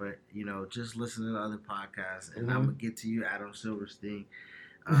just off of just listening to other podcasts. And I'm gonna get to you, Adam Silverstein.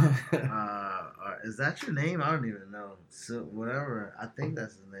 Is that your name? I don't even know. So whatever. I think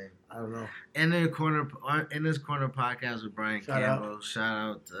that's his name. I don't know. In this corner podcast with Brian Campbell. Shout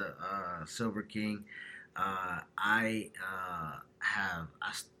out to Silver King. I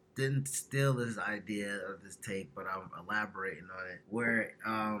didn't steal this idea of this tape, but I'm elaborating on it. Where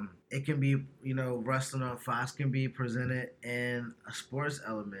it can be, wrestling on Fox can be presented in a sports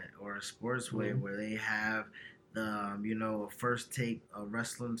element or a sports way, where they have the first take, a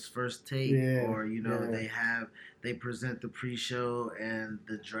wrestling's first take, or they present the pre-show and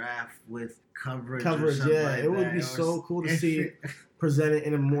the draft with coverage. Or something like it would be so cool to see it presented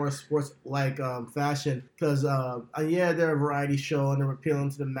in a more sports like fashion, because they're a variety show and they're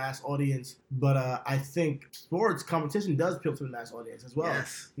appealing to the mass audience, but I think sports competition does appeal to the mass audience as well.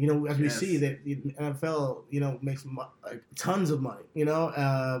 Yes. As we see that the NFL makes tons of money,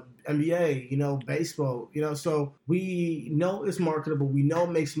 NBA, baseball, so we know it's marketable, we know it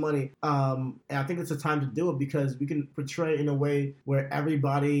makes money, and I think it's a time to do it because we can portray it in a way where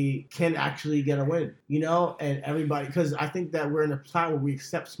everybody can actually get a win, and everybody, because I think that we're in a time where we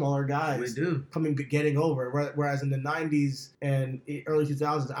accept smaller guys. We do. Getting over, whereas in the 90s and early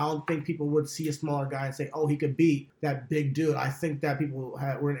 2000s, I don't think people would see a smaller guy and say, oh, he could beat that big dude. I think that people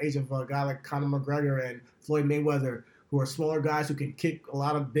were in age of a guy like Conor McGregor and Floyd Mayweather, who are smaller guys who can kick a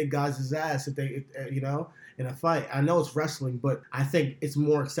lot of big guys' ass if they, in a fight. I know it's wrestling, but I think it's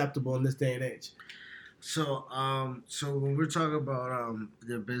more acceptable in this day and age. So when we're talking about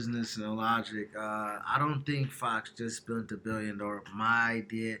their business and the logic, I don't think Fox just spent $1 billion. My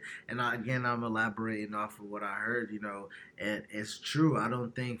idea, and I'm elaborating off of what I heard, and it's true. I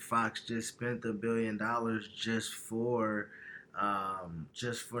don't think Fox just spent $1 billion just for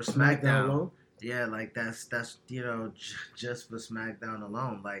SmackDown alone. Yeah, like that's just for SmackDown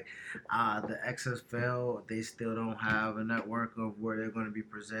alone. Like the XFL, they still don't have a network of where they're going to be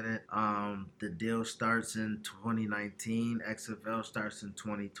presented. The deal starts in 2019. XFL starts in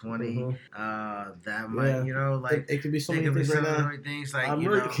 2020. That might it could be so many things right now. I'm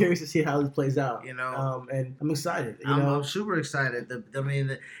really curious to see how this plays out. And I'm excited. I'm super excited.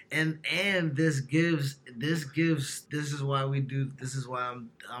 And this is why we do. This is why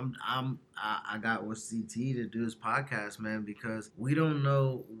I got with CT to do this podcast, man, because we don't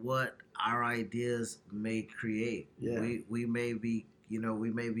know what our ideas may create. Yeah. We may be, we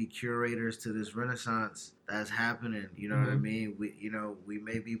may be curators to this renaissance that's happening. You know what I mean? We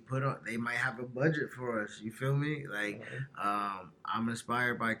may be put on. They might have a budget for us. You feel me? Like, I'm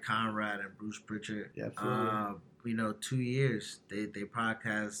inspired by Conrad and Bruce Pritchard. Yeah, absolutely. 2 years. They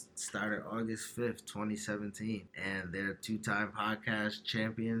podcast started August 5th, 2017, and they're 2-time podcast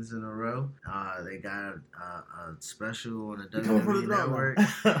champions in a row. They got a special on the WWE Network.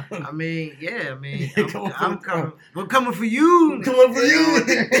 We're coming for you. I'm coming for you.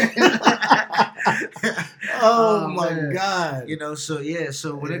 Oh my God!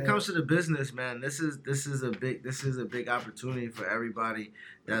 So when it comes to the business, man, this is a big opportunity for everybody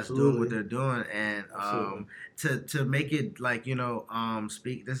that's doing what they're doing, and to make it like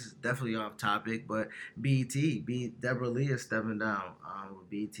speak. This is definitely off topic, but Deborah Lee is stepping down with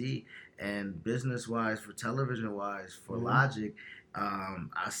BET, and business wise, for television wise, for Logic.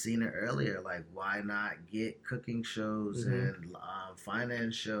 I seen it earlier. Like, why not get cooking shows and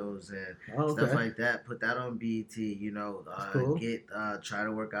finance shows and stuff like that? Put that on BET. Cool. Try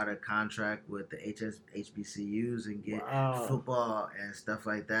to work out a contract with the HBCUs and get football and stuff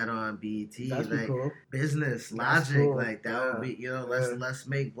like that on BET. That's like cool. Business Logic, cool. Like that would be. Let's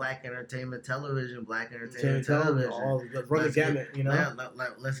make black entertainment television. Black entertainment television. Run the gamut.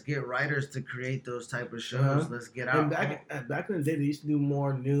 Let's get writers to create those type of shows. Let's get out. And back in the day, they used to do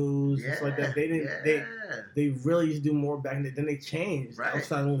more news, stuff like that. They didn't. They really used to do more back in the day. Then they changed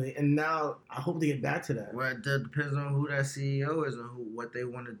outside only, and now I hope they get back to that. Well, it depends on who that CEO is and what they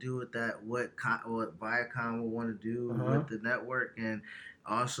want to do with that. What Viacom will want to do with the network, and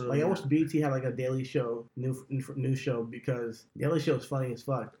also I wish BET had like a daily show, new show, because Daily Show is funny as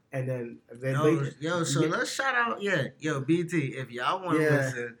fuck. And then let's shout out, BET, if y'all want to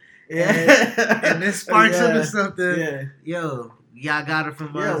listen. And this sparks into something. y'all got it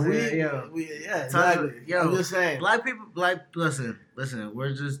from us. Exactly. I'm just saying. Black people, listen.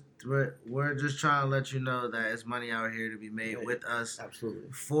 We're just trying to let you know that it's money out here to be made with us,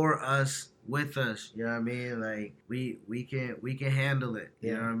 absolutely, for us, with us. You know what I mean? Like we can handle it.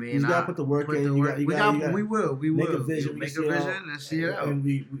 You know what I mean? You gotta put the work in. We will. Make a vision. Make a vision and see it out. And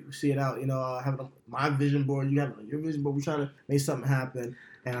we see it out. You know, having my vision board, you have your vision board. We're trying to make something happen.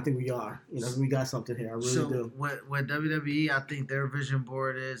 And I think we are. You know, we got something here. I really do. What WWE, I think their vision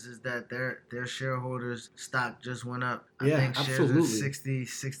board is that their shareholders' stock just went up. I think absolutely. Shares are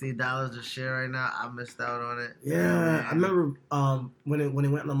 $60 a share right now. I missed out on it. Yeah, I remember when it went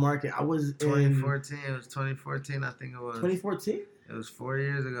on the market. I was 2014. It was 2014. I think it was 2014. It was 4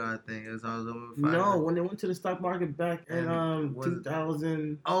 years ago, I think. It was all over 5. No, when they went to the stock market back in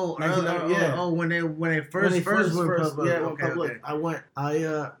 2000. When they first went public. Yeah, went public. Okay.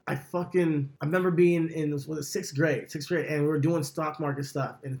 I remember being in sixth grade, and we were doing stock market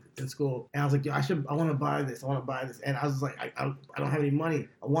stuff in school. And I was like, yo, I want to buy this. And I was like, I don't have any money.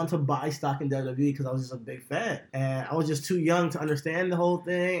 I wanted to buy stock in WWE because I was just a big fan. And I was just too young to understand the whole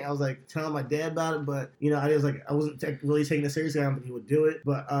thing. I was like telling my dad about it, but you know, I wasn't really taking it seriously. I don't think he would do it,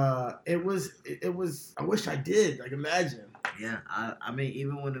 but it was. I wish I did. Like, imagine. Yeah, I mean,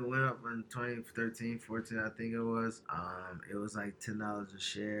 even when it went up in 2013, 14, I think it was like $10 a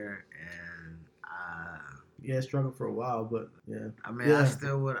share, and struggled for a while, but yeah. I mean, I should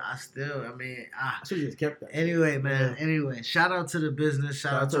have just kept that. Anyway, man. Yeah. Anyway, shout out to the business.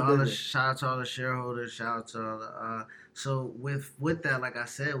 Shout out to all the shareholders. Shout out to all the. So with that, like I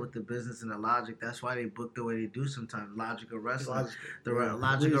said, with the business and the logic, that's why they book the way they do sometimes. Logical wrestling.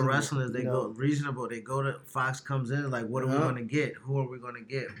 Logical wrestlers, they go reasonable. They go to Fox comes in like, what are we going to get? Who are we going to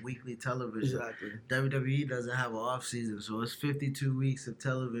get? Weekly television. Exactly. WWE doesn't have an off season, so it's 52 weeks of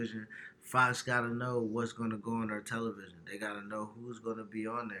television. Fox got to know what's going to go on their television. They got to know who's going to be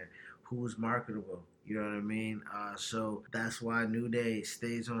on there, who's marketable. You know what I mean? So that's why New Day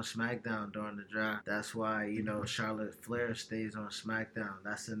stays on SmackDown during the draft. That's why, you know, Charlotte Flair stays on SmackDown.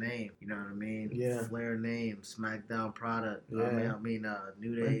 That's the name. You know what I mean? Yeah. Flair name, SmackDown product. Yeah. I mean,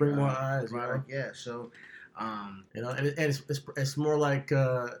 New Day bring more eyes, product. You know? Yeah. So. You know, and it's more like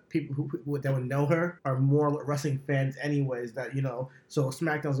people who that would know her are more wrestling fans, anyways. That, you know, so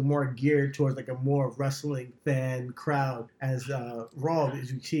SmackDown's more geared towards like a more wrestling fan crowd, as Raw,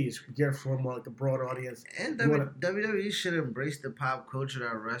 as you see, is geared for more like a broad audience. And WWE should embrace the pop culture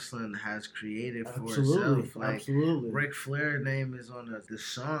that wrestling has created for itself. Like, absolutely. Ric Flair's name is on the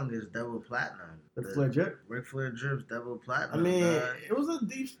song is double platinum. Ric Flair drip. Ric Flair drips double platinum. I mean, it was a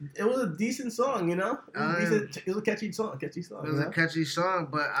decent song, you know. It was a catchy song. It was a catchy song,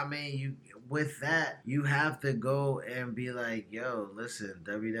 but I mean, with that, you have to go and be like, yo, listen,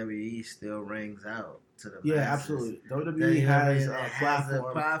 WWE still rings out to the masses. Absolutely. WWE has a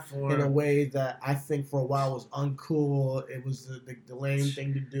platform in a way that I think for a while was uncool. It was the lame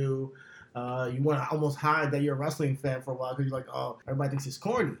thing to do. You want to almost hide that you're a wrestling fan for a while because you're like, oh, everybody thinks it's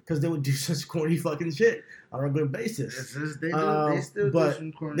corny because they would do such corny fucking shit on a regular basis.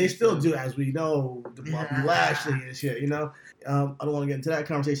 They still do, as we know, the Bobby Lashley and shit, you know? I don't want to get into that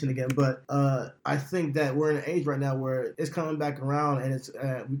conversation again, but I think that we're in an age right now where it's coming back around, and it's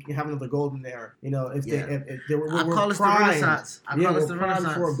we can have another golden era. You know, we're primed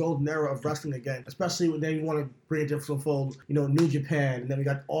for a golden era of wrestling again, especially when then you want to bring it to some fold. You know, New Japan, and then we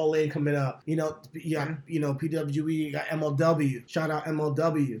got All In coming up. You know, PWE, you got MLW. Shout out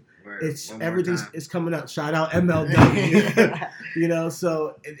MLW. It's everything's it's coming up. Shout out MLW. You know,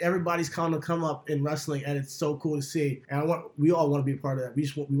 so everybody's kind of come up in wrestling, and it's so cool to see. And we all want to be a part of that. We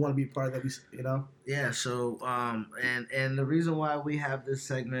want to be a part of that. You know. Yeah. So and the reason why we have this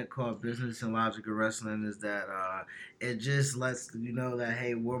segment called Business and Logical Wrestling is that it just lets you know that,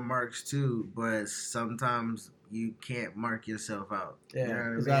 hey, we're marks too, but sometimes you can't mark yourself out. Yeah, you know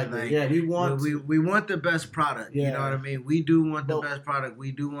what exactly. I mean? Like, we want the best product. Yeah. You know what I mean? We do want the best product.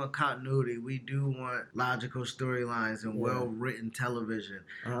 We do want continuity. We do want logical storylines and well-written television.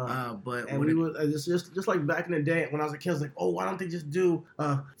 We would just like back in the day when I was a kid, I was like, oh, why don't they just do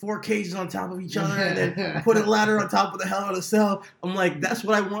 4 cages on top of each other and then put a ladder on top of the Hell in a Cell? I'm like, that's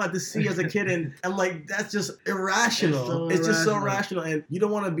what I wanted to see as a kid, and I'm like, that's just irrational. It's just so irrational, and you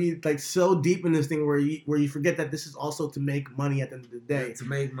don't want to be like so deep in this thing where you forget that this is also to make money at the end of the day. Yeah, to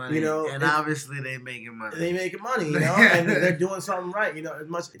make money, you know, and obviously they making money. They making money, you know, and they're doing something right, you know. As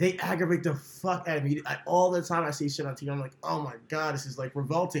much they aggravate the fuck out of me all the time. I see shit on TV, I'm like, oh my god, this is like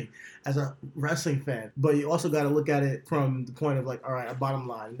revolting as a wrestling fan. But you also got to look at it from the point of like, all right, a bottom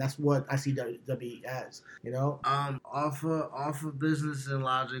line. That's what I see WWE as, you know. Off of business and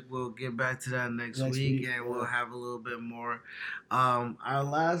logic, we'll get back to that next week, and we'll have a little bit more. Our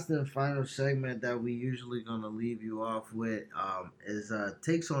last and final segment that we usually gonna leave you off with is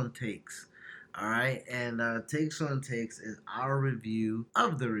takes on takes. All right, and takes on takes is our review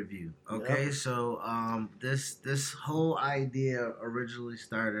of the review. Okay, yep. So this whole idea originally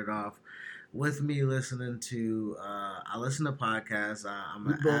started off with me listening to I listen to podcasts. I'm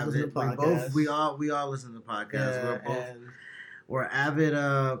an avid. We all listen to podcasts. Yeah, we're avid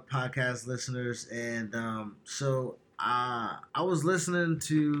podcast listeners, and so I was listening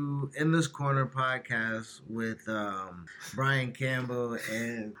to In This Corner podcast with Brian Campbell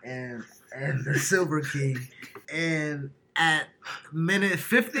and the Silver King, and at minute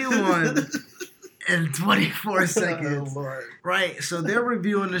 51 and 24 seconds, right? So they're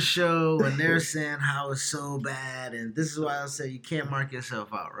reviewing the show and they're saying how it's so bad, and this is why I say you can't mark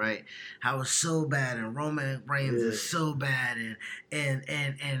yourself out, right? How it's so bad, and Roman Reigns is so bad,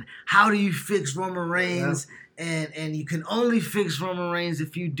 and how do you fix Roman Reigns? Yeah. And you can only fix Roman Reigns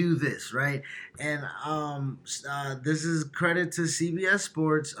if you do this, right? And this is credit to CBS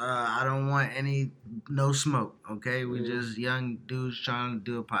Sports. I don't want no smoke, okay? We just young dudes trying to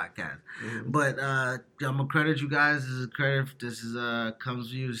do a podcast. Mm-hmm. But I'm gonna credit you guys. This is comes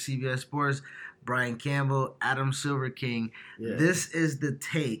to you to CBS Sports. Brian Campbell, Adam Silver King. Yeah. This is the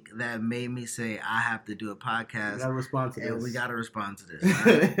take that made me say I have to do a podcast. We gotta respond to this. And we gotta respond to this.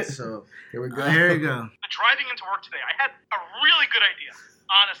 Right? So here we go. Here we go. Driving into work today, I had a really good idea,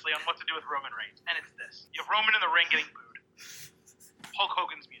 honestly, on what to do with Roman Reigns, and it's this: you have Roman in the ring getting booed. Hulk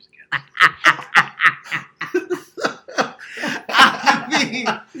Hogan's music hits.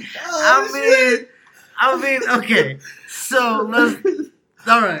 I mean, okay. So let's.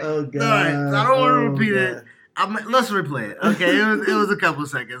 All right. Oh, God. All right. I don't want to repeat it. Let's replay it. Okay. It was a couple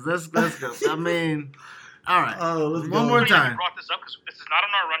seconds. Let's go. I mean, all right. One more time. I brought this up because this is not on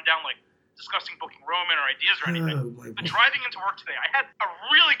our rundown, like discussing booking Roman or ideas or anything. But driving into work today, I had a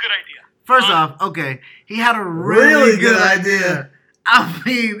really good idea. First off, okay, he had a really good idea. I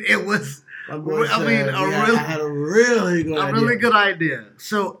mean, it was. I had a really good idea.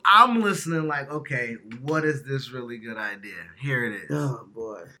 So I'm listening like, okay, what is this really good idea? Here it is. Oh,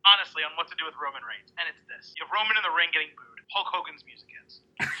 boy. Honestly, on what to do with Roman Reigns, and it's this. You have Roman in the ring getting booed. Hulk Hogan's music hits.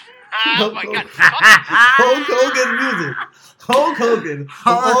 Oh, my God. Hulk Hogan music. Hulk Hogan,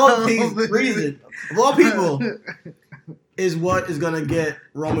 of all people, is what is going to get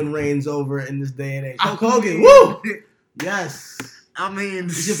Roman Reigns over in this day and age. Hulk Hogan, woo! Yes. I mean, you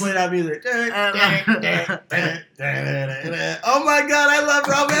should play that music. Oh my God, I love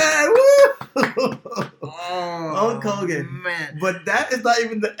Roman! Woo! Hulk Hogan, man. But that is not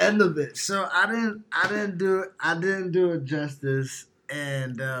even the end of it. So I didn't do it justice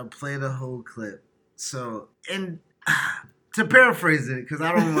and play the whole clip. So to paraphrase it, because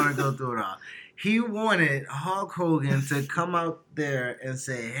I don't want to go through it all. He wanted Hulk Hogan to come out there and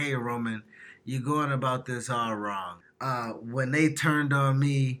say, "Hey Roman, you're going about this all wrong. When they turned on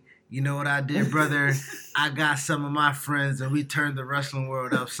me, you know what I did, brother? I got some of my friends and we turned the wrestling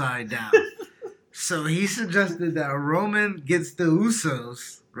world upside down." So he suggested that Roman gets the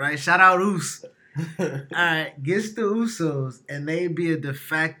Usos, right? Shout out Us. All right, gets the Usos and they be a de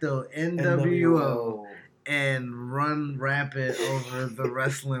facto NWO and run rampant over the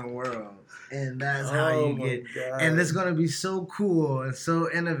wrestling world. And that's how you get. God. And it's going to be so cool and so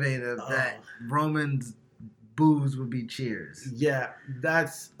innovative that Roman's boos would be cheers. Yeah,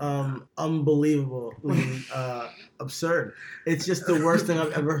 that's unbelievable. Absurd. It's just the worst thing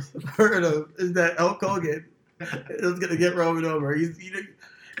I've ever heard of is that Hulk Hogan is going to get Roman over.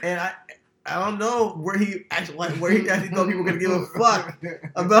 And I don't know where he actually thought people were going to give a fuck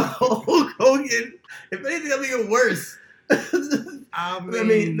about Hulk Hogan. If anything, that'll make it worse. I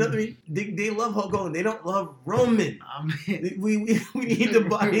mean, they love Hulk Hogan. They don't love Roman. We need to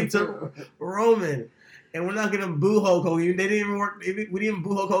buy into Roman. And we're not gonna boo Hulk Hogan. They didn't even work. We didn't even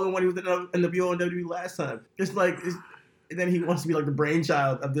boo Hulk Hogan when he was in the NWO and WWE last time. And then he wants to be like the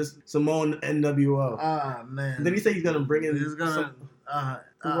brainchild of this Samoan NWO. Ah, man. And then he said he's gonna bring in. He's gonna.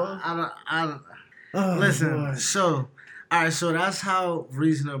 Listen. Boy. So, all right. So that's how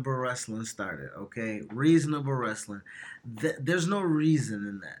Reasonable Wrestling started. Okay, Reasonable Wrestling. There's no reason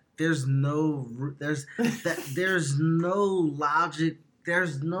in that. There's no logic.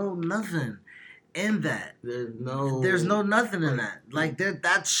 There's no nothing. in that. There's no nothing in that. Like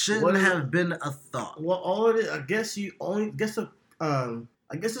that shouldn't have been a thought. Well, all of it. I guess it's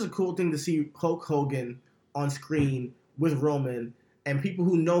a cool thing to see Hulk Hogan on screen with Roman, and people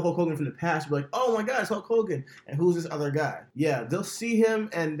who know Hulk Hogan from the past will be like, "Oh my God, it's Hulk Hogan!" And who's this other guy? Yeah, they'll see him,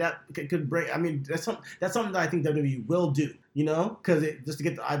 and that could break. I mean, that's something that I think WWE will do. You know, because just to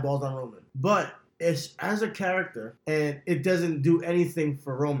get the eyeballs on Roman, but it's as a character, and it doesn't do anything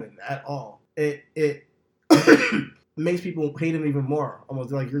for Roman at all. It makes people hate him even more.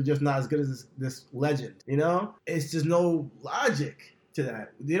 Almost like you're just not as good as this legend. You know, it's just no logic to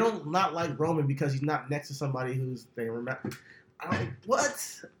that. They don't not like Roman because he's not next to somebody who's they remember. I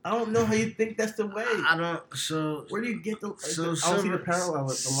don't know how you think that's the way. I don't. So where do you get the? So I don't see the parallel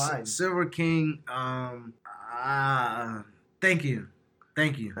with the line. Silver King. Thank you.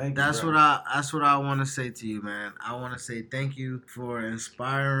 That's bro. That's what I want to say to you, man. I want to say thank you for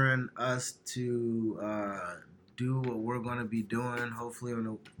inspiring us to do what we're going to be doing. Hopefully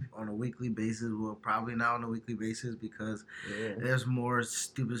on a weekly basis. Well, probably not on a weekly basis because there's more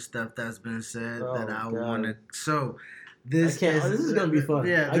stupid stuff that's been said that I want to. So. This is gonna be fun.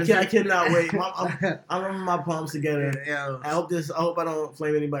 Yeah, I cannot wait. I'm rubbing my palms together. Yeah. I hope I don't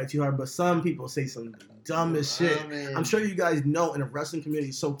flame anybody too hard. But some people say some dumbest shit. I'm sure you guys know in the wrestling community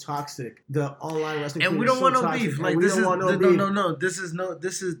is so toxic. The online wrestling and community we don't is want so no toxic, beef. Like we this don't is want no beef. No.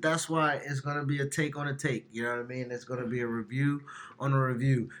 This is that's why it's gonna be a take on a take. You know what I mean? It's gonna be a review on a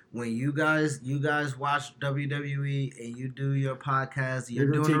review. When you guys watch WWE and you do your podcast, you're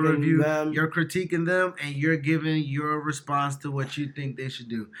doing a review. You're critiquing them and you're giving your response to what you think they should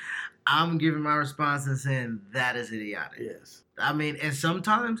do. I'm giving my response and saying that is idiotic. Yes. I mean, and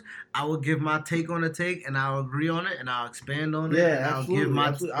sometimes I will give my take on a take, and I'll agree on it, and I'll expand on it. Yeah, and absolutely. I'll give my.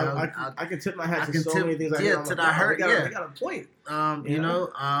 Absolutely. I can tip my hat to so many things. Yeah, to that hurt. Yeah, I got a point. You know.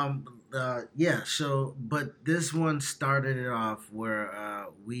 So, but this one started it off where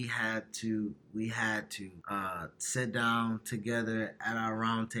we had to sit down together at our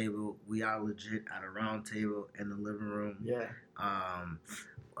round table. We are legit at a round table in the living room. Yeah.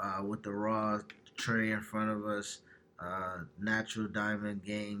 With the Raw tray in front of us, Natural Diamond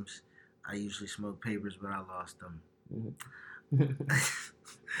Games. I usually smoke papers, but I lost them.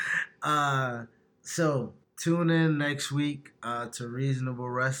 So tune in next week to Reasonable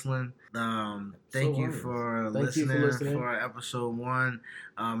Wrestling. Thank you for listening for episode 1.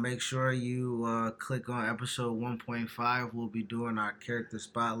 Make sure you click on episode 1.5. We'll be doing our character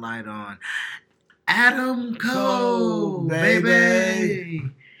spotlight on Adam Cole, baby.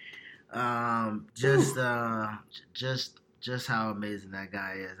 Just how amazing that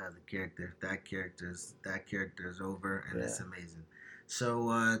guy is as a character. That character is over, and it's amazing.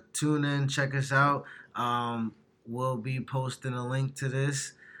 So tune in, check us out. We'll be posting a link to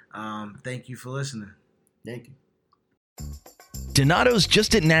this. Thank you for listening. Thank you. Donato's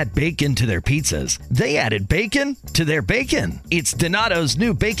just didn't add bacon to their pizzas. They added bacon to their bacon. It's Donato's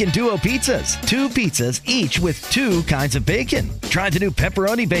new Bacon Duo pizzas. 2 pizzas, each with 2 kinds of bacon. Try the new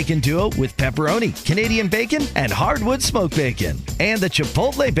Pepperoni Bacon Duo with pepperoni, Canadian bacon, and hardwood smoked bacon. And the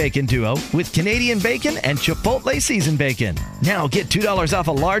Chipotle Bacon Duo with Canadian bacon and Chipotle seasoned bacon. Now get $2 off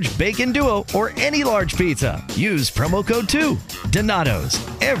a large Bacon Duo or any large pizza. Use promo code 2. Donato's.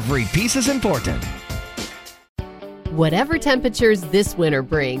 Every piece is important. Whatever temperatures this winter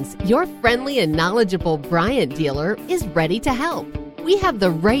brings, your friendly and knowledgeable Bryant dealer is ready to help. We have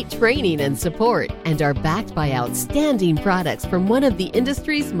the right training and support and are backed by outstanding products from one of the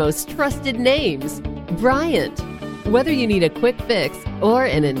industry's most trusted names, Bryant. Whether you need a quick fix or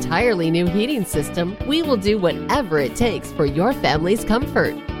an entirely new heating system, we will do whatever it takes for your family's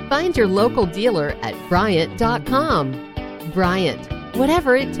comfort. Find your local dealer at Bryant.com. Bryant,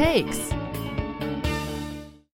 whatever it takes.